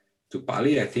applies to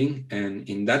Pali, I think. And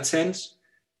in that sense,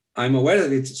 I'm aware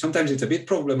that sometimes it's a bit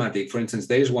problematic. For instance,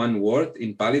 there is one word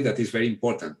in Pali that is very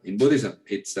important. In Buddhism,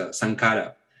 it's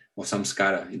sankhara or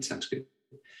samskara in Sanskrit.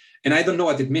 And I don't know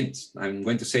what it means. I'm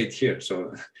going to say it here.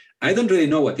 So I don't really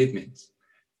know what it means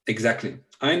exactly.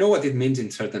 I know what it means in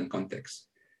certain contexts,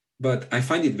 but I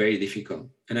find it very difficult.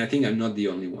 And I think I'm not the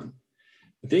only one.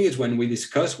 The thing is, when we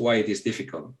discuss why it is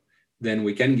difficult, then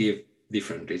we can give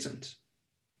different reasons.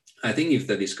 I think if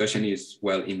the discussion is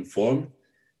well informed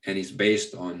and is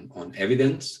based on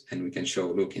evidence, and we can show,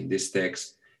 look, in this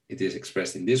text, it is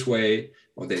expressed in this way,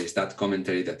 or there is that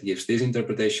commentary that gives this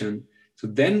interpretation. So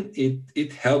then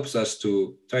it helps us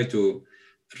to try to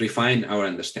refine our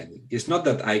understanding. It's not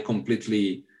that I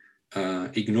completely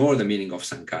ignore the meaning of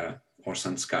sankhara or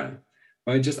samskara,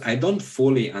 but I don't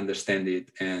fully understand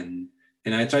it, and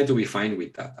I try to be fine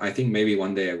with that. I think maybe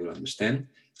one day I will understand.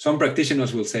 Some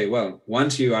practitioners will say, well,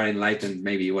 once you are enlightened,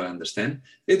 maybe you will understand.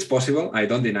 It's possible. I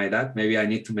don't deny that. Maybe I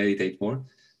need to meditate more.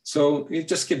 So you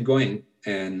just keep going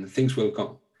and things will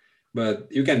come.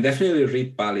 But you can definitely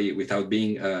read Pali without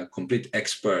being a complete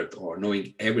expert or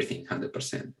knowing everything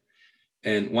 100%.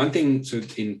 And one thing, so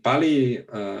in Pali,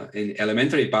 in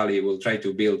elementary Pali, we'll try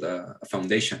to build a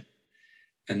foundation.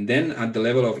 And then at the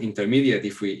level of intermediate,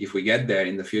 if we get there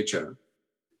in the future,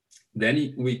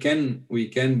 then we can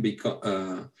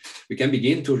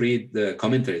begin to read the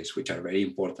commentaries, which are very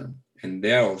important. And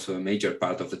they are also a major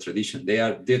part of the tradition. They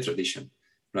are the tradition,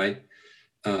 right?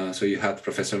 So you had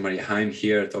Professor Maria Heim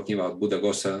here talking about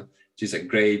Buddhaghosa. which is a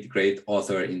great, great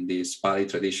author in this Pali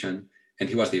tradition. And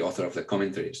he was the author of the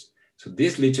commentaries. So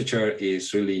this literature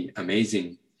is really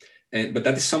amazing. But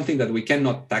that is something that we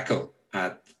cannot tackle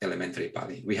at elementary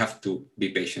Pali. We have to be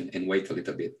patient and wait a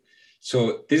little bit.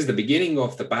 So this is the beginning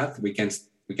of the path. We can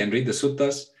read the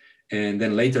suttas, and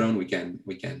then later on we can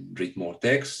read more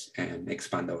texts and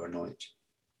expand our knowledge.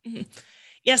 Mm-hmm.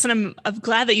 Yes, and I'm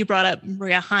glad that you brought up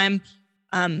Maria Heim,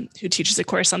 who teaches a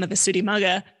course on the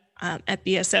Visuddhimagga at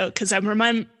BSO, because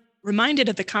I'm reminded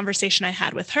of the conversation I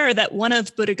had with her that one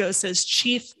of Buddhaghosa's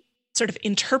chief sort of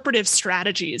interpretive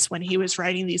strategies when he was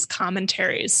writing these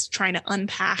commentaries, trying to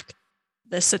unpack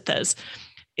the suttas,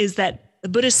 is that the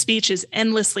Buddhist speech is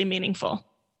endlessly meaningful,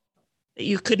 that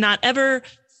you could not ever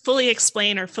fully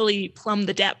explain or fully plumb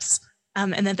the depths,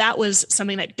 and that was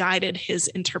something that guided his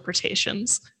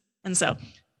interpretations. And so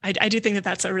I do think that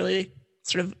that's a really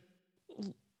sort of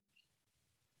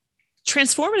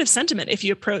transformative sentiment if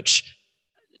you approach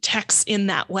texts in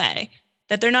that way,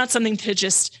 that they're not something to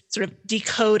just sort of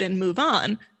decode and move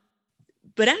on,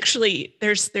 but actually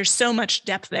there's so much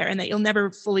depth there and that you'll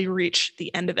never fully reach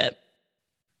the end of it.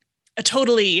 A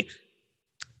totally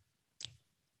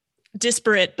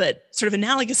disparate but sort of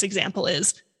analogous example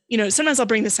is, sometimes I'll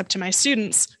bring this up to my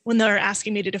students when they're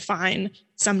asking me to define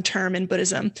some term in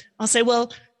Buddhism. I'll say,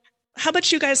 well, how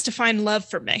about you guys define love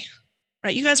for me,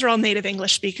 right? You guys are all native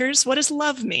English speakers. What does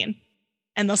love mean?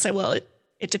 And they'll say, well,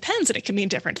 it depends, and it can mean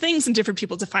different things, and different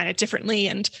people define it differently,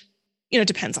 and it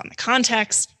depends on the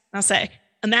context. And I'll say,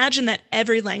 imagine that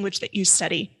every language that you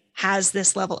study has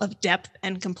this level of depth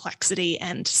and complexity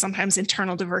and sometimes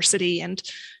internal diversity and,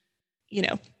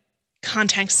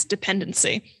 context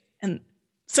dependency. And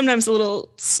sometimes a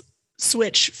little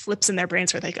switch flips in their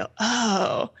brains where they go,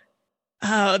 oh,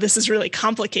 this is really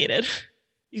complicated.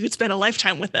 You could spend a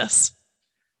lifetime with this.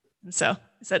 And so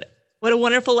I said, what a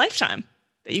wonderful lifetime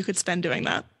that you could spend doing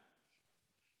that.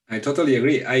 I totally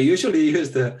agree. I usually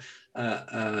use the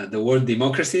word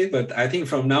democracy, but I think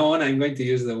from now on, I'm going to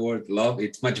use the word love.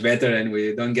 It's much better and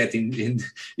we don't get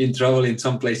in trouble in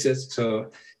some places. So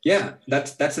yeah,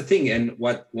 that's the thing. And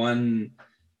what one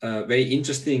very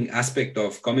interesting aspect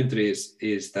of commentaries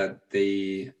is that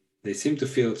they seem to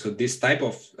feel, so this type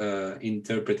of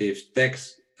interpretive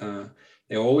text,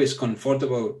 they're always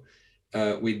comfortable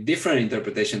with different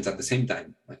interpretations at the same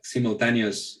time, like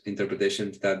simultaneous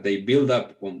interpretations that they build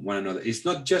up on one another. It's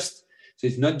not just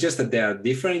that there are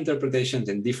different interpretations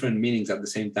and different meanings at the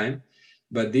same time,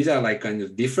 but these are like kind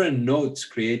of different notes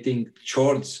creating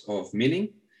chords of meaning.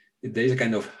 There is a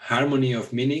kind of harmony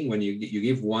of meaning when you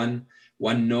give one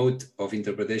note of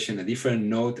interpretation, a different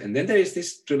note, and then there is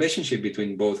this relationship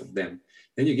between both of them.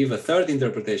 Then you give a third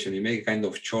interpretation, you make a kind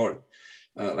of chord,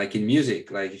 like in music,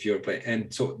 like if you're playing.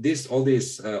 And so all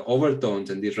these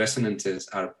overtones and these resonances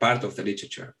are part of the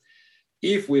literature.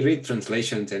 If we read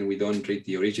translations and we don't read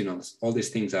the originals, all these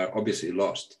things are obviously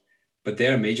lost, but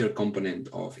they're a major component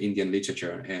of Indian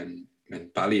literature, and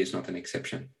Pali is not an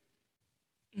exception.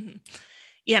 Mm-hmm.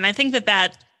 Yeah, and I think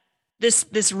that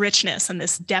this richness and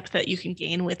this depth that you can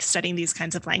gain with studying these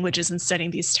kinds of languages and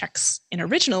studying these texts in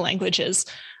original languages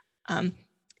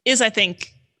is, I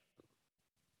think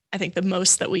the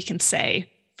most that we can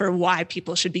say for why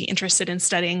people should be interested in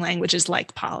studying languages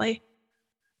like Pali.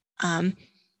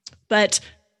 But,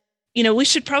 we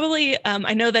should probably,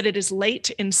 I know that it is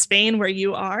late in Spain where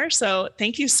you are, so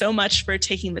thank you so much for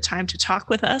taking the time to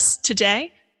talk with us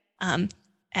today.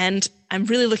 And I'm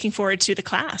really looking forward to the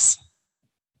class.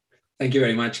 Thank you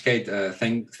very much, Kate.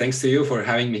 Thanks to you for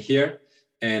having me here.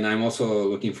 And I'm also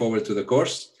looking forward to the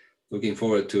course, looking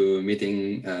forward to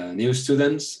meeting new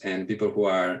students and people who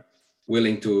are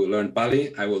willing to learn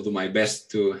Pali. I will do my best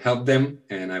to help them,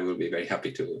 and I will be very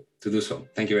happy to do so.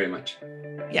 Thank you very much.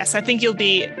 Yes, I think you'll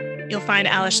find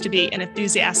Aleix to be an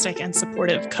enthusiastic and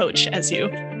supportive coach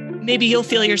maybe you'll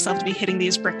feel yourself to be hitting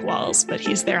these brick walls, but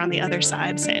he's there on the other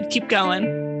side saying, keep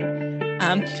going.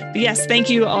 But yes, thank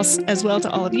you as well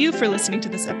to all of you for listening to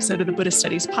this episode of the Buddhist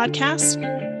Studies podcast,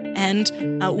 and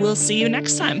we'll see you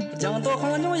next time.